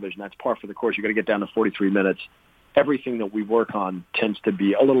broadcast television. That's par for the course. You got to get down to 43 minutes. Everything that we work on tends to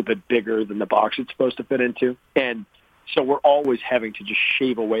be a little bit bigger than the box it's supposed to fit into, and so we're always having to just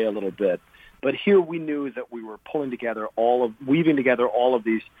shave away a little bit. But here we knew that we were weaving together all of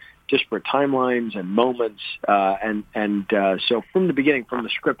these disparate timelines and moments, so from the beginning, from the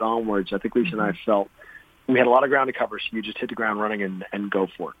script onwards, I think Lisa and I felt we had a lot of ground to cover, so you just hit the ground running and go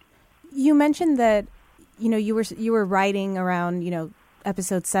for it. You mentioned that, you were writing around,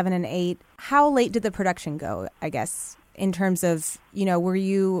 episodes 7 and 8. How late did the production go, I guess, in terms of, were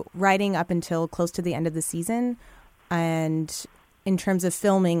you writing up until close to the end of the season? And in terms of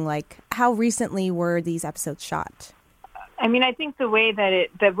filming, how recently were these episodes shot? I mean, I think the way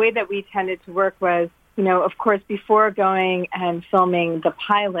that we tended to work was, of course, before going and filming the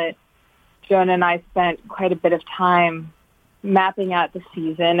pilot, Jonah and I spent quite a bit of time mapping out the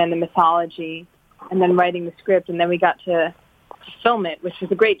season and the mythology and then writing the script. And then we got to film it, which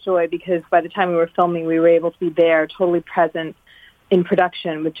was a great joy because by the time we were filming, we were able to be there, totally present in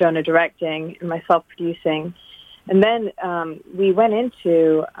production with Jonah directing and myself producing. And then we went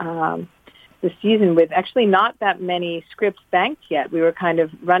into the season with actually not that many scripts banked yet. We were kind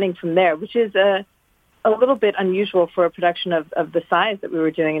of running from there, which is a little bit unusual for a production of the size that we were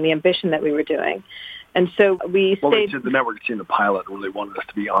doing and the ambition that we were doing. And so we stayed... the network had seen the pilot really wanted us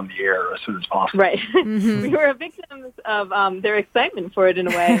to be on the air as soon as possible. Right. We were victims of their excitement for it in a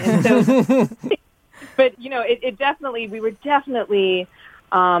way. And so, but, we were definitely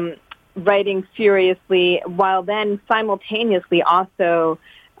writing furiously while then simultaneously also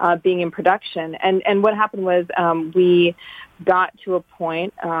being in production. And what happened was we got to a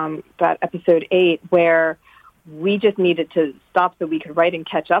point, about episode 8, where we just needed to stop so we could write and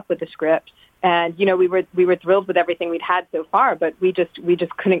catch up with the script. And, we were thrilled with everything we'd had so far, but we just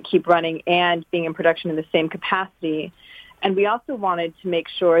couldn't keep running and being in production in the same capacity. And we also wanted to make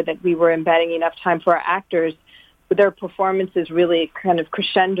sure that we were embedding enough time for our actors with their performances really kind of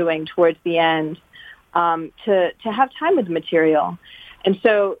crescendoing towards the end to have time with the material. And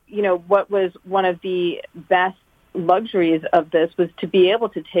so, what was one of the best luxuries of this was to be able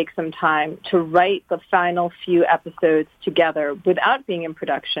to take some time to write the final few episodes together without being in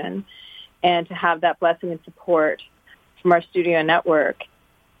production, and to have that blessing and support from our studio network.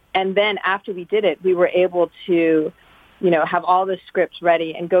 And then after we did it, we were able to, have all the scripts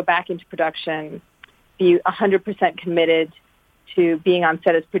ready and go back into production, be 100% committed to being on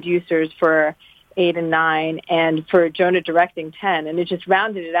set as producers for 8 and 9, and for Jonah directing 10. And it just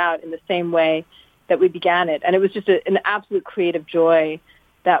rounded it out in the same way that we began it. And it was just an absolute creative joy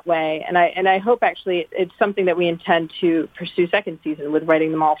that way. And I hope actually it's something that we intend to pursue second season with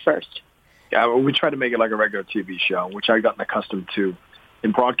writing them all first. Yeah, well, we try to make it like a regular TV show, which I've gotten accustomed to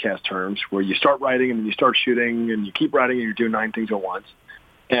in broadcast terms, where you start writing and then you start shooting and you keep writing and you're doing 9 things at once.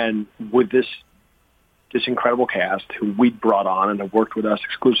 And with this incredible cast who we brought on and have worked with us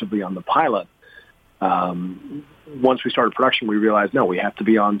exclusively on the pilot, once we started production, we realized, no, we have to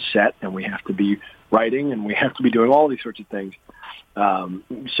be on set and we have to be writing and we have to be doing all these sorts of things.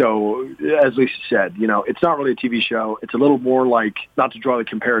 So as Lisa said, it's not really a TV show. It's a little more like, not to draw the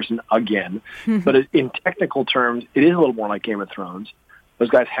comparison again, but in technical terms, it is a little more like Game of Thrones. Those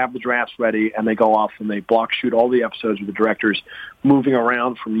guys have the drafts ready and they go off and they block shoot all the episodes with the directors moving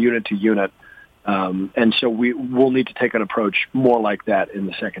around from unit to unit. And so we'll need to take an approach more like that in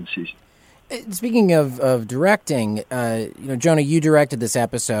the second season. Speaking of directing, Jonah, you directed this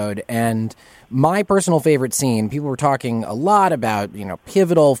episode, and my personal favorite scene, people were talking a lot about,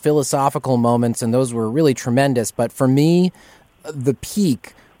 pivotal philosophical moments, and those were really tremendous. But for me, the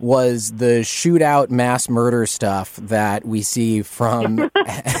peak was the shootout mass murder stuff that we see from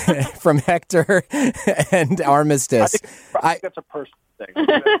from Hector and Armistice. I think that's a personal thing.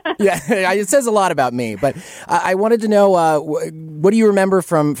 Yeah, it says a lot about me. But I wanted to know, what do you remember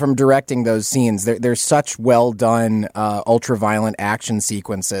from directing those scenes? They're such well done, ultra-violent action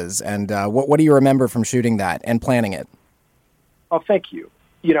sequences. And what do you remember from shooting that and planning it? Oh, thank you.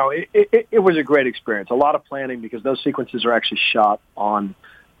 It was a great experience. A lot of planning, because those sequences are actually shot on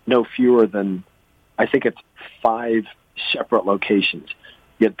no fewer than, I think it's 5 separate locations.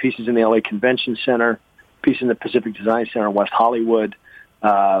 You had pieces in the LA Convention Center, pieces in the Pacific Design Center in West Hollywood,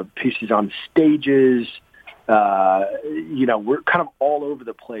 pieces on stages. We're kind of all over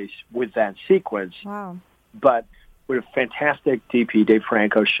the place with that sequence. Wow. But with a fantastic DP, Dave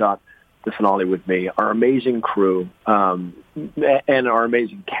Franco shot the finale with me, our amazing crew, and our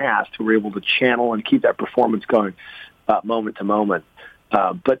amazing cast who were able to channel and keep that performance going moment to moment.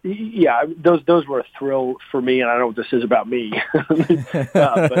 But yeah, those were a thrill for me, and I don't know what this is about me,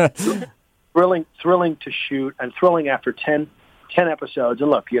 but thrilling to shoot, and thrilling after 10 episodes. And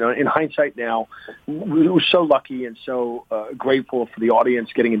look, in hindsight now, we were so lucky and so grateful for the audience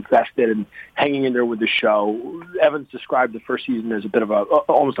getting invested and hanging in there with the show. Evans described the first season as a bit of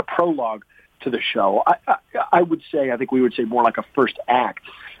almost a prologue to the show. I would say, I think we would say more like a first act.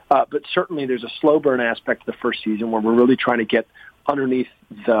 But certainly there's a slow burn aspect to the first season where we're really trying to get underneath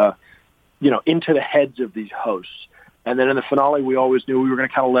into the heads of these hosts. And then in the finale, we always knew we were going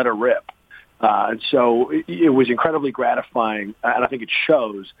to kind of let it rip. And so it was incredibly gratifying, and I think it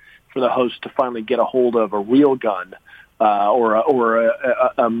shows, for the host to finally get a hold of a real gun or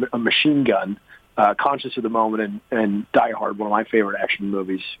a machine gun, conscious of the moment, and Die Hard, one of my favorite action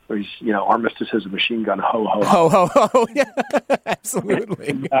movies, where he's, Armistice has a machine gun, ho, ho, ho. Ho, ho, ho, yeah,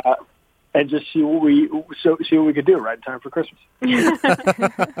 absolutely. And just see what we could do right in time for Christmas.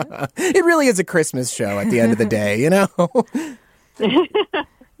 It really is a Christmas show at the end of the day,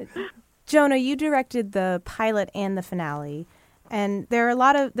 Jonah, you directed the pilot and the finale, and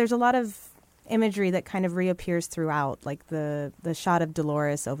there's a lot of imagery that kind of reappears throughout, like the shot of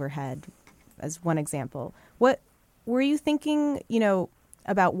Dolores overhead, as one example. What were you thinking,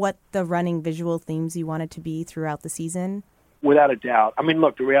 about what the running visual themes you wanted to be throughout the season? Without a doubt. I mean,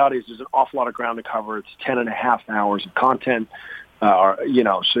 look, the reality is there's an awful lot of ground to cover. It's 10 and a half hours of content.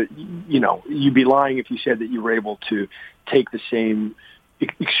 You'd be lying if you said that you were able to take the same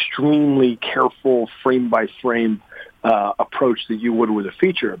extremely careful frame-by-frame approach that you would with a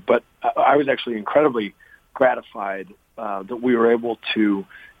feature. But I was actually incredibly gratified that we were able to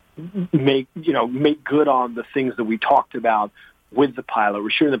make good on the things that we talked about with the pilot. We're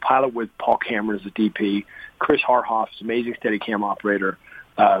shooting the pilot with Paul Cameron as the DP, Chris Harhoff, amazing Steadicam operator,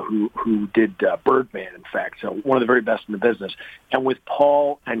 who did Birdman, in fact, so one of the very best in the business. And with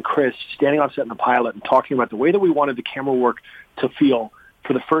Paul and Chris standing on set in the pilot and talking about the way that we wanted the camera work to feel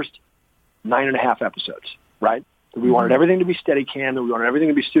for the first 9.5 episodes, right? that we wanted everything to be Steadicam, that we wanted everything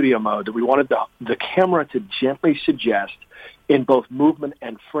to be studio mode, that we wanted the camera to gently suggest in both movement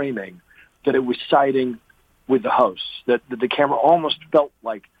and framing that it was siding with the hosts, that the camera almost felt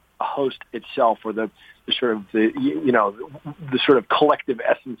like a host itself, or the sort of collective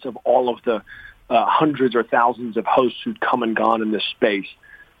essence of all of the hundreds or thousands of hosts who'd come and gone in this space.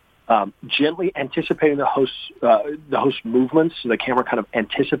 Gently anticipating the host movements, so the camera kind of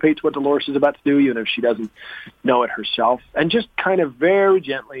anticipates what Dolores is about to do, even if she doesn't know it herself, and just kind of very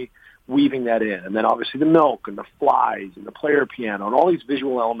gently weaving that in. And then obviously the milk and the flies and the player piano and all these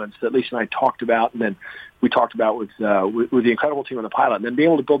visual elements that Lisa and I talked about, and then we talked about with the incredible team on the pilot, and then being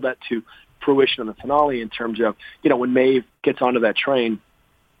able to build that to fruition on the finale in terms of, when Maeve gets onto that train,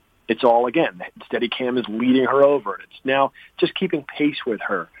 it's all, again, Steadicam is leading her over, and it's now just keeping pace with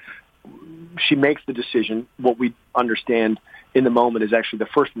her. She makes the decision. What we understand in the moment is actually the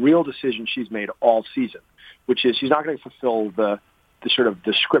first real decision she's made all season, which is she's not going to fulfill the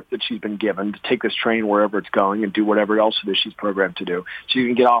script that she's been given to take this train wherever it's going and do whatever else it is she's programmed to do. She's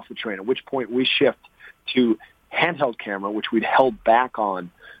going to get off the train, at which point we shift to handheld camera, which we'd held back on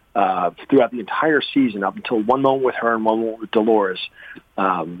throughout the entire season up until one moment with her and one moment with Dolores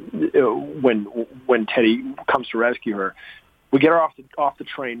when Teddy comes to rescue her. We get her off the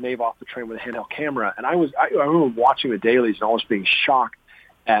train, Maeve off the train with a handheld camera, and I remember watching the dailies and almost being shocked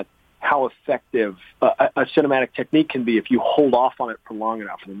at how effective a cinematic technique can be if you hold off on it for long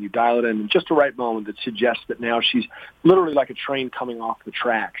enough, and then you dial it in just the right moment that suggests that now she's literally like a train coming off the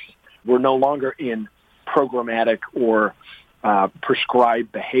tracks. We're no longer in programmatic or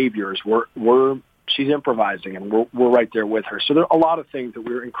prescribed behaviors. She's improvising, and we're right there with her. So there are a lot of things that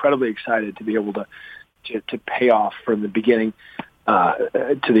we're incredibly excited to be able to pay off from the beginning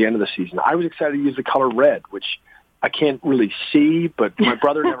to the end of the season. I was excited to use the color red, which I can't really see, but my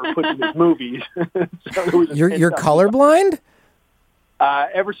brother never puts in his movies. So you're colorblind?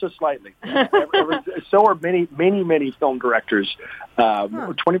 Ever so slightly. So are many film directors.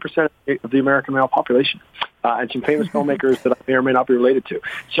 20% of the American male population, and some famous filmmakers that I may or may not be related to.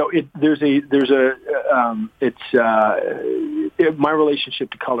 So my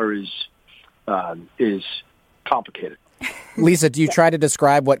relationship to color is complicated. Lisa, do you try to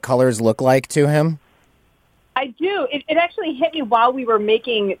describe what colors look like to him? I do. It actually hit me while we were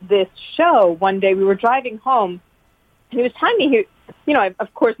making this show. One day we were driving home, and he was telling me I've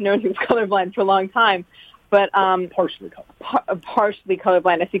of course known he was colorblind for a long time, but partially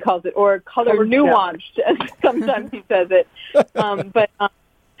colorblind, as he calls it, or color nuanced, as sometimes he says it.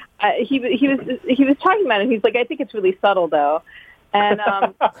 He was talking about it, and he's like, I think it's really subtle though, and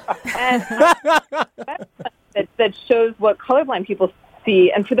that shows what colorblind people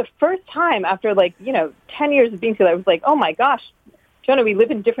see. And for the first time after 10 years of being together, I was like, oh my gosh, Jonah, we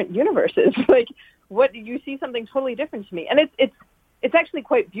live in different universes. What you see something totally different to me, and it's actually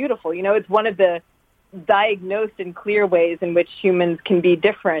quite beautiful. It's one of the diagnosed and clear ways in which humans can be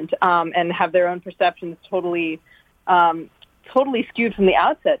different and have their own perceptions totally skewed from the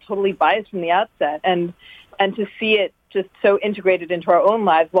outset, totally biased from the outset, and to see it just so integrated into our own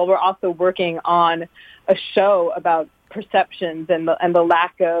lives while we're also working on a show about perceptions and the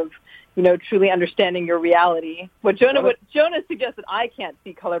lack of truly understanding your reality. What Jonah suggests that I can't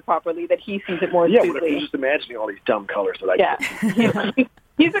see color properly, that he sees it more astutely. Yeah, what if you're just imagining all these dumb colors that I can't see?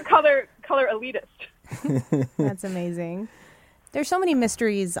 He's a color elitist. That's amazing. There's so many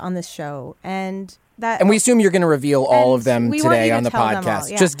mysteries on this show, and we assume you're going to reveal all of them today on the podcast. All,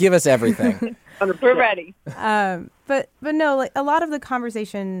 yeah. Just give us everything. We're ready. But no, a lot of the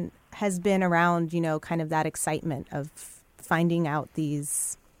conversation has been around, kind of that excitement of finding out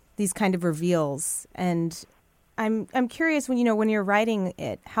these kind of reveals. And I'm curious, when you're writing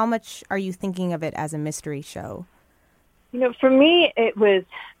it, how much are you thinking of it as a mystery show? For me, it was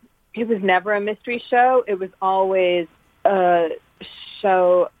never a mystery show. It was always a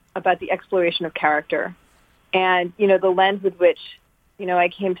show about the exploration of character. And, the lens with which, I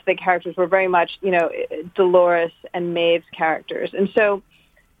came to the characters were very much, Dolores and Maeve's characters. And so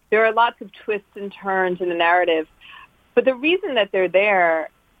there are lots of twists and turns in the narrative. But the reason that they're there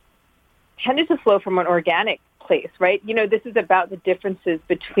tended to flow from an organic place, right? This is about the differences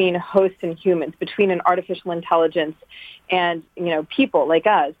between hosts and humans, between an artificial intelligence and, people like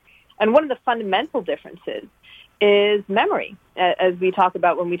us. And one of the fundamental differences is memory, as we talk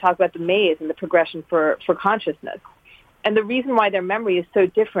about when we talk about the maze and the progression for consciousness. And the reason why their memory is so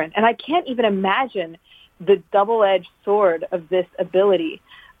different, and I can't even imagine the double-edged sword of this ability.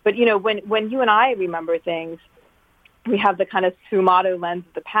 But, when you and I remember things, we have the kind of sfumato lens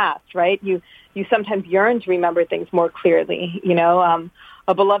of the past, right? You sometimes yearn to remember things more clearly.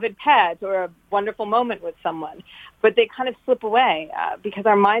 a beloved pet or a wonderful moment with someone, but they kind of slip away because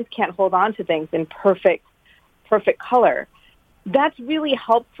our minds can't hold on to things in perfect color. That's really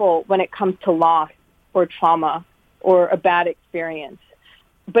helpful when it comes to loss or trauma or a bad experience.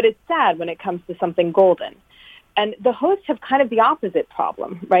 But it's sad when it comes to something golden. And the hosts have kind of the opposite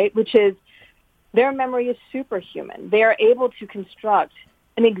problem, right? Which is their memory is superhuman. They are able to construct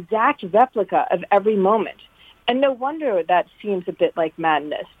an exact replica of every moment. And no wonder that seems a bit like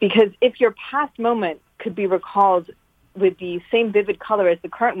madness, because if your past moment could be recalled with the same vivid color as the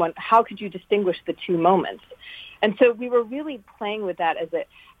current one, how could you distinguish the two moments? And so we were really playing with that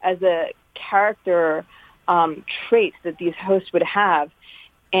as a character trait that these hosts would have,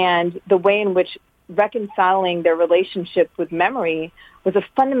 and the way in which reconciling their relationship with memory was a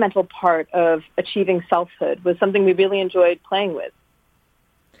fundamental part of achieving selfhood, was something we really enjoyed playing with.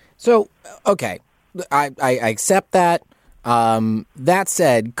 So, okay, I accept that. That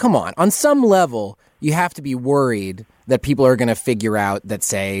said, come on some level, you have to be worried that people are going to figure out that,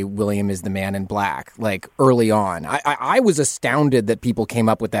 say, William is the man in black, like, early on. I was astounded that people came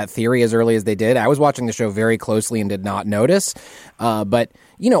up with that theory as early as they did. I was watching the show very closely and did not notice. But,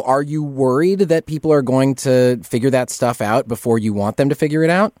 are you worried that people are going to figure that stuff out before you want them to figure it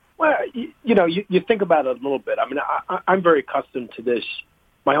out? Well, you think about it a little bit. I mean, I'm very accustomed to this.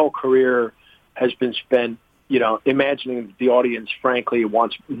 My whole career has been spent, imagining that the audience, frankly,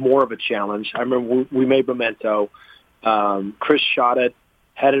 wants more of a challenge. I remember we made Memento. Chris shot it,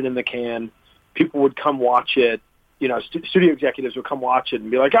 had it in the can. People would come watch it. Studio executives would come watch it and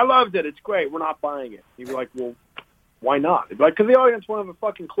be like, I loved it. It's great. We're not buying it. You'd be like, well, why not? They'd be like, because the audience won't have a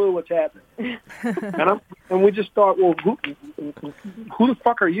fucking clue what's happening. And we just thought, well, who the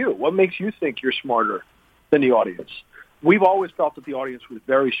fuck are you? What makes you think you're smarter than the audience? We've always felt that the audience was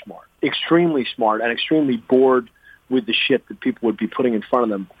very smart, and extremely bored with the shit that people would be putting in front of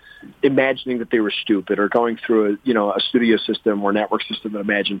them, imagining that they were stupid, or going through a studio system or network system that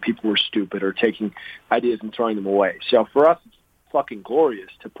imagined people were stupid, or taking ideas and throwing them away. So for us, it's fucking glorious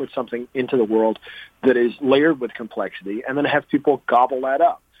to put something into the world that is layered with complexity and then have people gobble that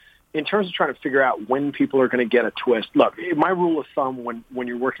up. In terms of trying to figure out when people are going to get a twist, look, my rule of thumb when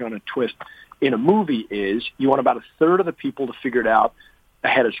you're working on a twist in a movie is you want about a third of the people to figure it out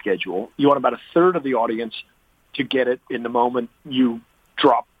ahead of schedule. You want about a third of the audience to get it in the moment you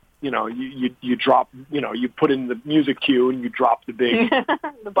drop. You drop. You put in the music cue and you drop the big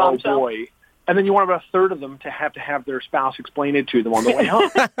the bombshell. Oh boy. And then you want about a third of them to have their spouse explain it to them on the way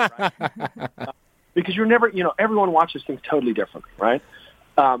home, right? Because you're never, everyone watches things totally differently, right?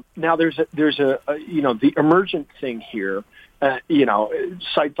 Now there's a the emergent thing here.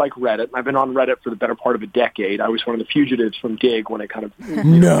 Sites like Reddit. I've been on Reddit for the better part of a decade. I was one of the fugitives from Dig when it kind of...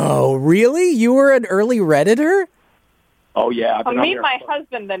 No, really? You were an early Redditor? Oh, yeah. Meet my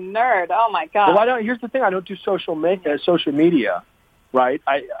husband, the nerd. Oh, my God. Well, here's the thing. I don't do social media, right?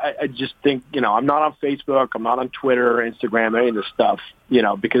 I just think, I'm not on Facebook. I'm not on Twitter or Instagram, any of this stuff,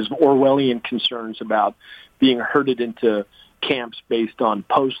 because of Orwellian concerns about being herded into camps based on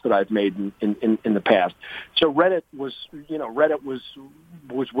posts that I've made in the past. So Reddit was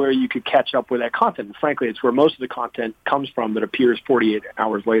where you could catch up with that content. And frankly, it's where most of the content comes from that appears 48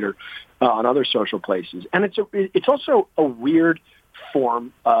 hours later on other social places. And it's also a weird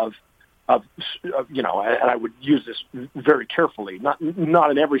form of and I would use this very carefully, not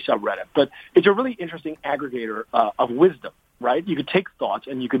in every subreddit, but it's a really interesting aggregator of wisdom, right? You could take thoughts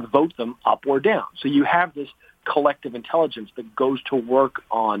and you could vote them up or down. So you have this collective intelligence that goes to work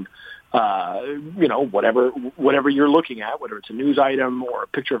on, whatever you're looking at, whether it's a news item or a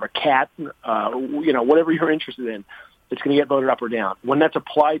picture of a cat, whatever you're interested in, it's going to get voted up or down. When that's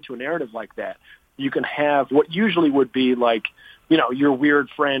applied to a narrative like that, you can have what usually would be like, your weird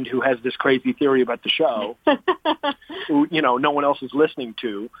friend who has this crazy theory about the show, who, no one else is listening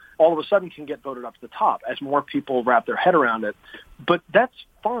to, all of a sudden can get voted up to the top as more people wrap their head around it. But that's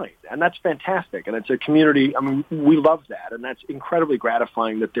fine, and that's fantastic, and it's a community. I mean, we love that, and that's incredibly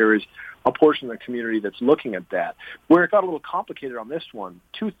gratifying that there is a portion of the community that's looking at that. Where it got a little complicated on this one,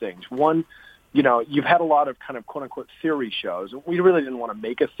 two things. One, you've had a lot of kind of quote-unquote theory shows. We really didn't want to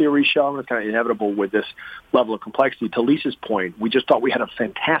make a theory show, and it's kind of inevitable with this level of complexity. To Lisa's point, we just thought we had a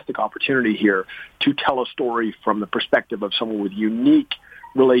fantastic opportunity here to tell a story from the perspective of someone with unique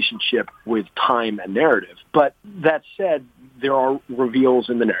relationship with time and narrative. But that said, there are reveals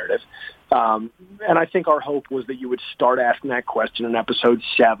in the narrative. And I think our hope was that you would start asking that question in episode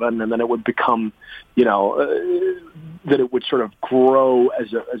 7, and then it would become, that it would sort of grow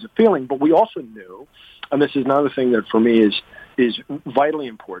as a feeling. But we also knew, and this is another thing that for me is vitally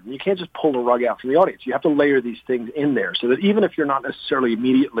important. You can't just pull the rug out from the audience. You have to layer these things in there so that even if you're not necessarily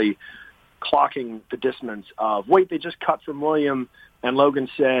immediately clocking the dissonance of, wait, they just cut from William and Logan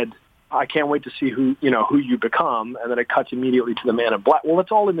said, I can't wait to see who you become, and then it cuts immediately to the Man in Black. Well,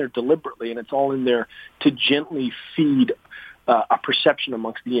 it's all in there deliberately, and it's all in there to gently feed a perception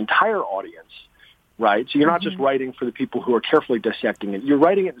amongst the entire audience, right? So you're not just writing for the people who are carefully dissecting it. You're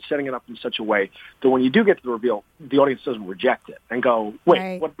writing it and setting it up in such a way that when you do get to the reveal, the audience doesn't reject it and go,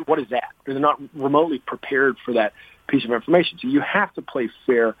 wait, what is that? They're not remotely prepared for that piece of information. So you have to play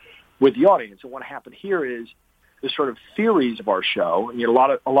fair with the audience. And what happened here is the sort of theories of our show, and you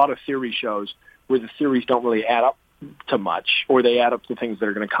know, a lot of theory shows where the theories don't really add up to much, or they add up to things that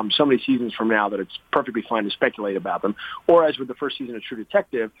are going to come so many seasons from now that it's perfectly fine to speculate about them. Or as with the first season of True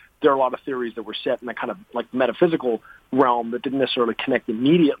Detective, there are a lot of theories that were set in a kind of like metaphysical realm that didn't necessarily connect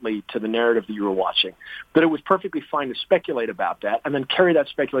immediately to the narrative that you were watching. But it was perfectly fine to speculate about that and then carry that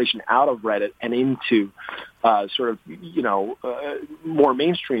speculation out of Reddit and into more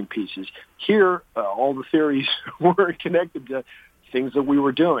mainstream pieces. Here, all the theories were connected to things that we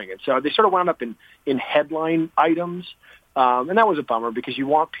were doing. And so they sort of wound up in headline items. And that was a bummer because you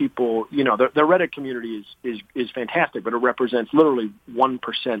want people, you know, the Reddit community is fantastic, but it represents literally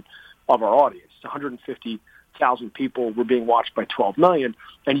 1% of our audience. 150,000 people were being watched by 12 million.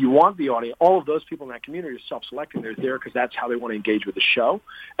 And you want the audience, all of those people in that community are self-selecting. They're there because that's how they want to engage with the show.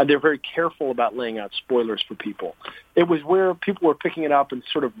 And they're very careful about laying out spoilers for people. It was where people were picking it up and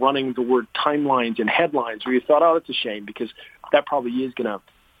sort of running the word timelines and headlines where you thought, oh, that's a shame because that probably is going to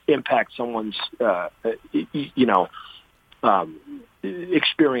impact someone's,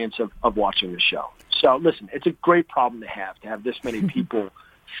 experience of watching the show. So listen, it's a great problem to have this many people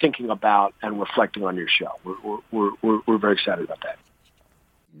thinking about and reflecting on your show. We're very excited about that.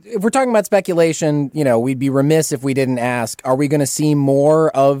 If we're talking about speculation, you know, we'd be remiss if we didn't ask, are we going to see more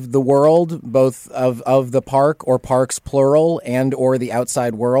of the world, both of the park or parks plural and or the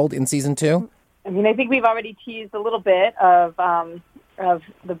outside world in season 2? I mean, I think we've already teased a little bit of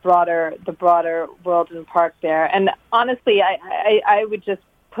the broader world and park there. And honestly, I would just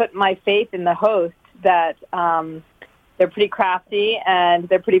put my faith in the host that they're pretty crafty and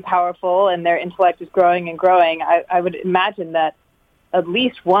they're pretty powerful and their intellect is growing and growing. I would imagine that at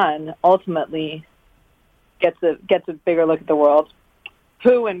least one ultimately gets a bigger look at the world.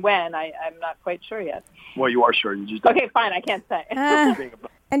 Who and when, I'm not quite sure yet. Well, you are sure. You just okay, fine. I can't say.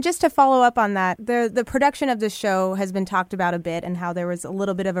 And just to follow up on that, the production of the show has been talked about a bit and how there was a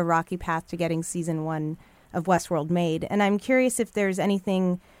little bit of a rocky path to getting season 1 of Westworld made. And I'm curious if there's any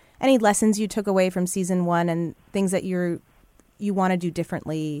lessons you took away from season 1 and things that you want to do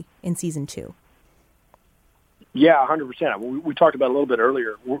differently in season 2. Yeah, 100%. We talked about it a little bit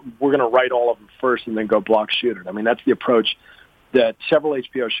earlier. We're going to write all of them first and then go block shoot it. I mean, that's the approach that several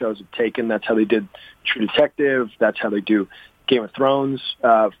HBO shows have taken. That's how they did True Detective. That's how they do Game of Thrones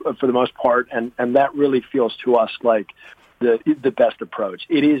for the most part. And that really feels to us like the best approach.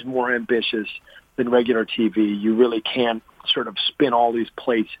 It is more ambitious than regular TV. You really can't sort of spin all these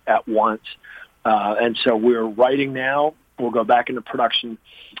plates at once. And so we're writing now. We'll go back into production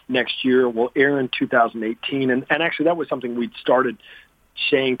next year. We'll air in 2018. And actually, that was something we'd started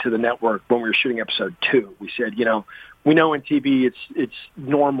saying to the network when we were shooting episode 2. We said, you know, we know in TV it's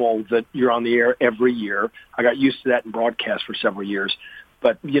normal that you're on the air every year. I got used to that in broadcast for several years.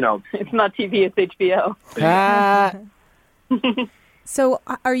 But, you know. It's not TV, it's HBO. So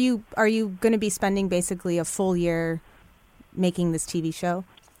are you going to be spending basically a full year making this TV show?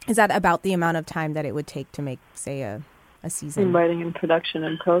 Is that about the amount of time that it would take to make, say, a season? In writing and production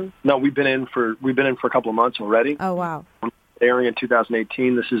and post? No, we've been in for a couple of months already. Oh, wow. Airing in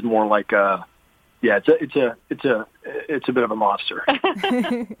 2018. This is more like it's a bit of a monster.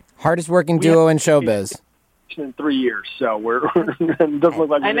 Hardest working duo in showbiz. In 3 years, so we're it doesn't look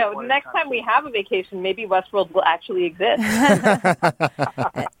like I know. Next time we have a vacation, maybe Westworld will actually exist.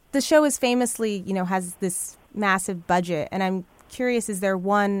 The show is famously, you know, has this massive budget, and I'm curious: is there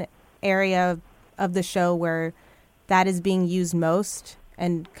one area of the show where that is being used most,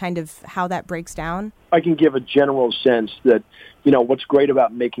 and kind of how that breaks down? I can give a general sense that, you know, what's great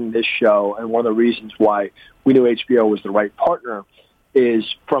about making this show, and one of the reasons why we knew HBO was the right partner, is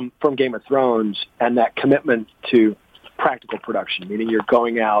from Game of Thrones and that commitment to practical production, meaning you're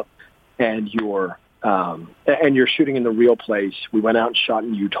going out and you're shooting in the real place. We went out and shot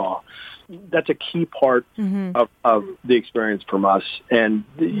in Utah. That's a key part of the experience from us. And,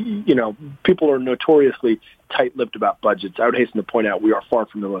 you know, people are notoriously tight-lipped about budgets. I would hasten to point out we are far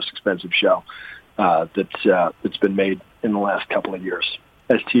from the most expensive show that's been made in the last couple of years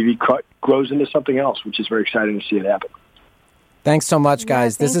as TV grows into something else, which is very exciting to see it happen. Thanks so much,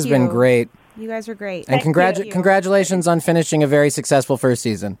 guys. This has been great. You guys are great. And congratulations on finishing a very successful first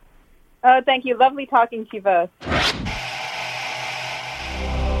season. Oh, thank you. Lovely talking to you both.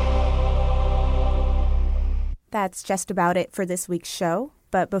 That's just about it for this week's show.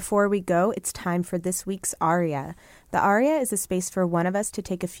 But before we go, it's time for this week's Aria. The Aria is a space for one of us to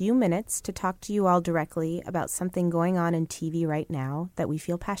take a few minutes to talk to you all directly about something going on in TV right now that we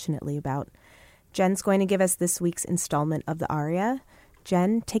feel passionately about. Jen's going to give us this week's installment of the Aria.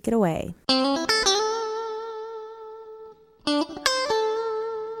 Jen, take it away.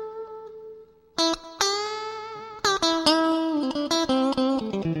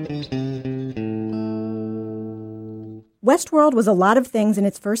 Westworld was a lot of things in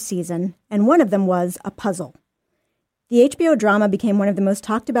its first season, and one of them was a puzzle. The HBO drama became one of the most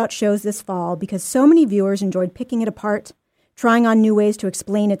talked about shows this fall because so many viewers enjoyed picking it apart, trying on new ways to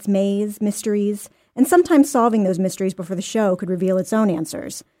explain its maze, mysteries, and sometimes solving those mysteries before the show could reveal its own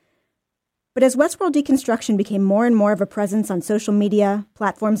answers. But as Westworld deconstruction became more and more of a presence on social media,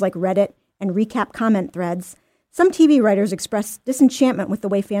 platforms like Reddit, and recap comment threads, some TV writers expressed disenchantment with the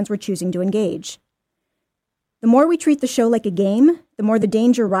way fans were choosing to engage. The more we treat the show like a game, the more the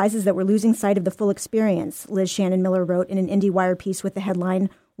danger rises that we're losing sight of the full experience, Liz Shannon Miller wrote in an IndieWire piece with the headline,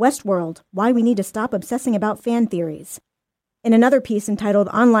 Westworld, Why We Need to Stop Obsessing About Fan Theories. In another piece entitled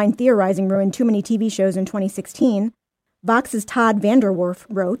Online Theorizing Ruined Too Many TV Shows in 2016, Vox's Todd Vanderwerf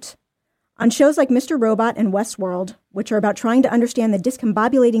wrote, on shows like Mr. Robot and Westworld, which are about trying to understand the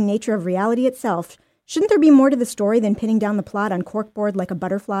discombobulating nature of reality itself, shouldn't there be more to the story than pinning down the plot on corkboard like a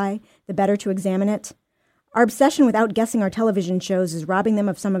butterfly, the better to examine it? Our obsession with outguessing our television shows is robbing them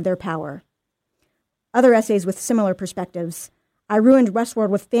of some of their power. Other essays with similar perspectives. I ruined Westworld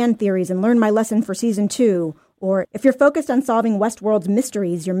with fan theories and learned my lesson for season 2. Or, if you're focused on solving Westworld's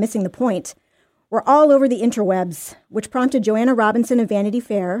mysteries, you're missing the point. We're all over the interwebs, which prompted Joanna Robinson of Vanity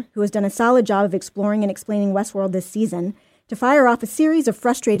Fair, who has done a solid job of exploring and explaining Westworld this season, to fire off a series of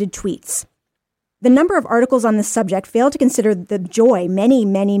frustrated tweets. The number of articles on this subject fail to consider the joy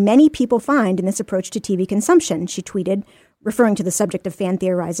many people find in this approach to TV consumption, she tweeted, referring to the subject of fan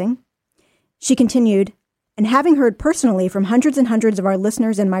theorizing. She continued, and having heard personally from hundreds and hundreds of our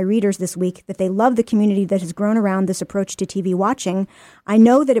listeners and my readers this week that they love the community that has grown around this approach to TV watching, I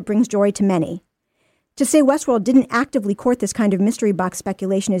know that it brings joy to many. To say Westworld didn't actively court this kind of mystery box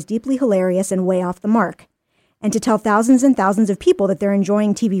speculation is deeply hilarious and way off the mark. And to tell thousands and thousands of people that they're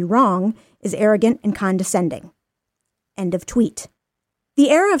enjoying TV wrong is arrogant and condescending. End of tweet. The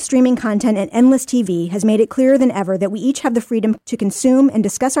era of streaming content and endless TV has made it clearer than ever that we each have the freedom to consume and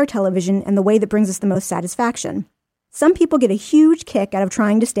discuss our television in the way that brings us the most satisfaction. Some people get a huge kick out of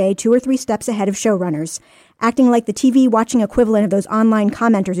trying to stay 2 or 3 steps ahead of showrunners, acting like the TV watching equivalent of those online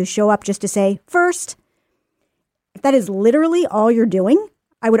commenters who show up just to say, first. If that is literally all you're doing,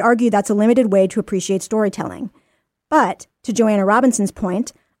 I would argue that's a limited way to appreciate storytelling. But, to Joanna Robinson's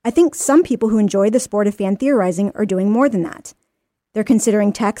point, I think some people who enjoy the sport of fan theorizing are doing more than that. They're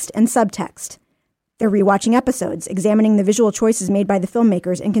considering text and subtext. They're rewatching episodes, examining the visual choices made by the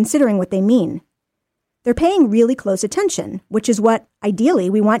filmmakers and considering what they mean. They're paying really close attention, which is what, ideally,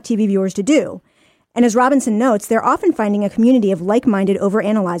 we want TV viewers to do. And as Robinson notes, they're often finding a community of like-minded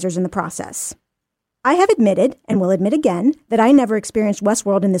overanalyzers in the process. I have admitted, and will admit again, that I never experienced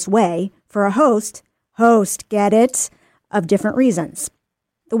Westworld in this way for a host, get it, of different reasons.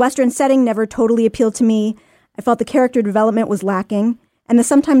 The Western setting never totally appealed to me. I felt the character development was lacking, and the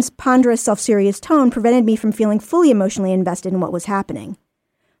sometimes ponderous, self-serious tone prevented me from feeling fully emotionally invested in what was happening.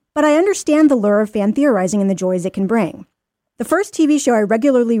 But I understand the lure of fan theorizing and the joys it can bring. The first TV show I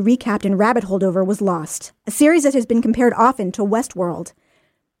regularly recapped and rabbit-holed over was Lost, a series that has been compared often to Westworld.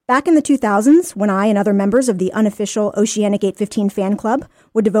 Back in the 2000s, when I and other members of the unofficial Oceanic 815 fan club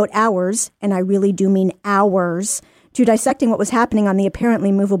would devote hours, and I really do mean hours, to dissecting what was happening on the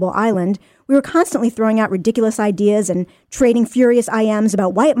apparently movable island, we were constantly throwing out ridiculous ideas and trading furious IMs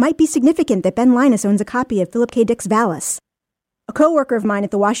about why it might be significant that Ben Linus owns a copy of Philip K. Dick's Valis. A coworker of mine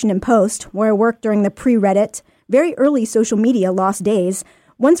at the Washington Post, where I worked during the pre-Reddit, very early social media lost days,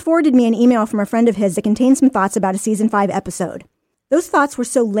 once forwarded me an email from a friend of his that contained some thoughts about a season 5 episode. Those thoughts were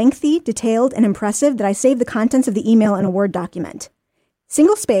so lengthy, detailed, and impressive that I saved the contents of the email in a Word document.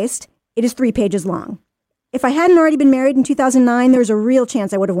 Single-spaced, it is 3 pages long. If I hadn't already been married in 2009, there's a real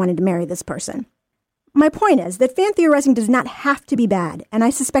chance I would have wanted to marry this person. My point is that fan theorizing does not have to be bad, and I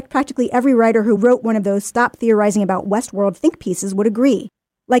suspect practically every writer who wrote one of those Stop Theorizing About Westworld think pieces would agree.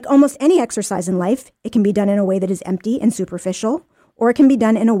 Like almost any exercise in life, it can be done in a way that is empty and superficial, or it can be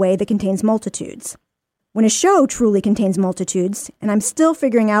done in a way that contains multitudes. When a show truly contains multitudes, and I'm still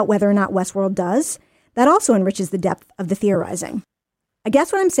figuring out whether or not Westworld does, that also enriches the depth of the theorizing. I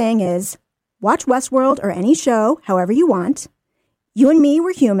guess what I'm saying is, watch Westworld or any show however you want. You and me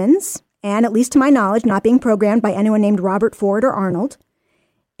were humans, and at least to my knowledge, not being programmed by anyone named Robert Ford or Arnold.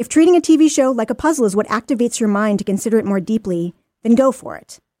 If treating a TV show like a puzzle is what activates your mind to consider it more deeply, then go for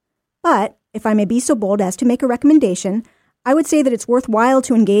it. But, if I may be so bold as to make a recommendation, I would say that it's worthwhile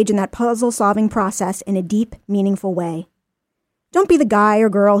to engage in that puzzle-solving process in a deep, meaningful way. Don't be the guy or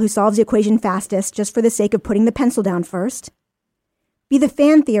girl who solves the equation fastest just for the sake of putting the pencil down first. Be the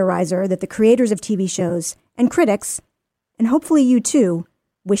fan theorizer that the creators of TV shows and critics, and hopefully you too,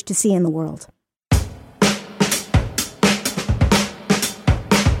 wish to see in the world.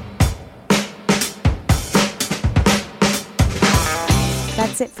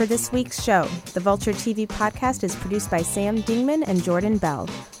 That's it for this week's show. The Vulture TV podcast is produced by Sam Dingman and Jordan Bell.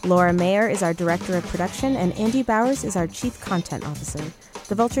 Laura Mayer is our director of production, and Andy Bowers is our chief content officer.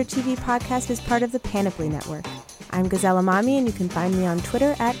 The Vulture TV podcast is part of the Panoply Network. I'm Gazelle Amami, and you can find me on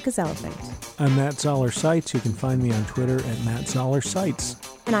Twitter at Gazellephant. I'm Matt Zoller Seitz. You can find me on Twitter at Matt Zoller Seitz.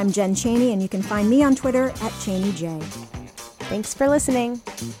 And I'm Jen Chaney, and you can find me on Twitter at ChaneyJ. Thanks for listening.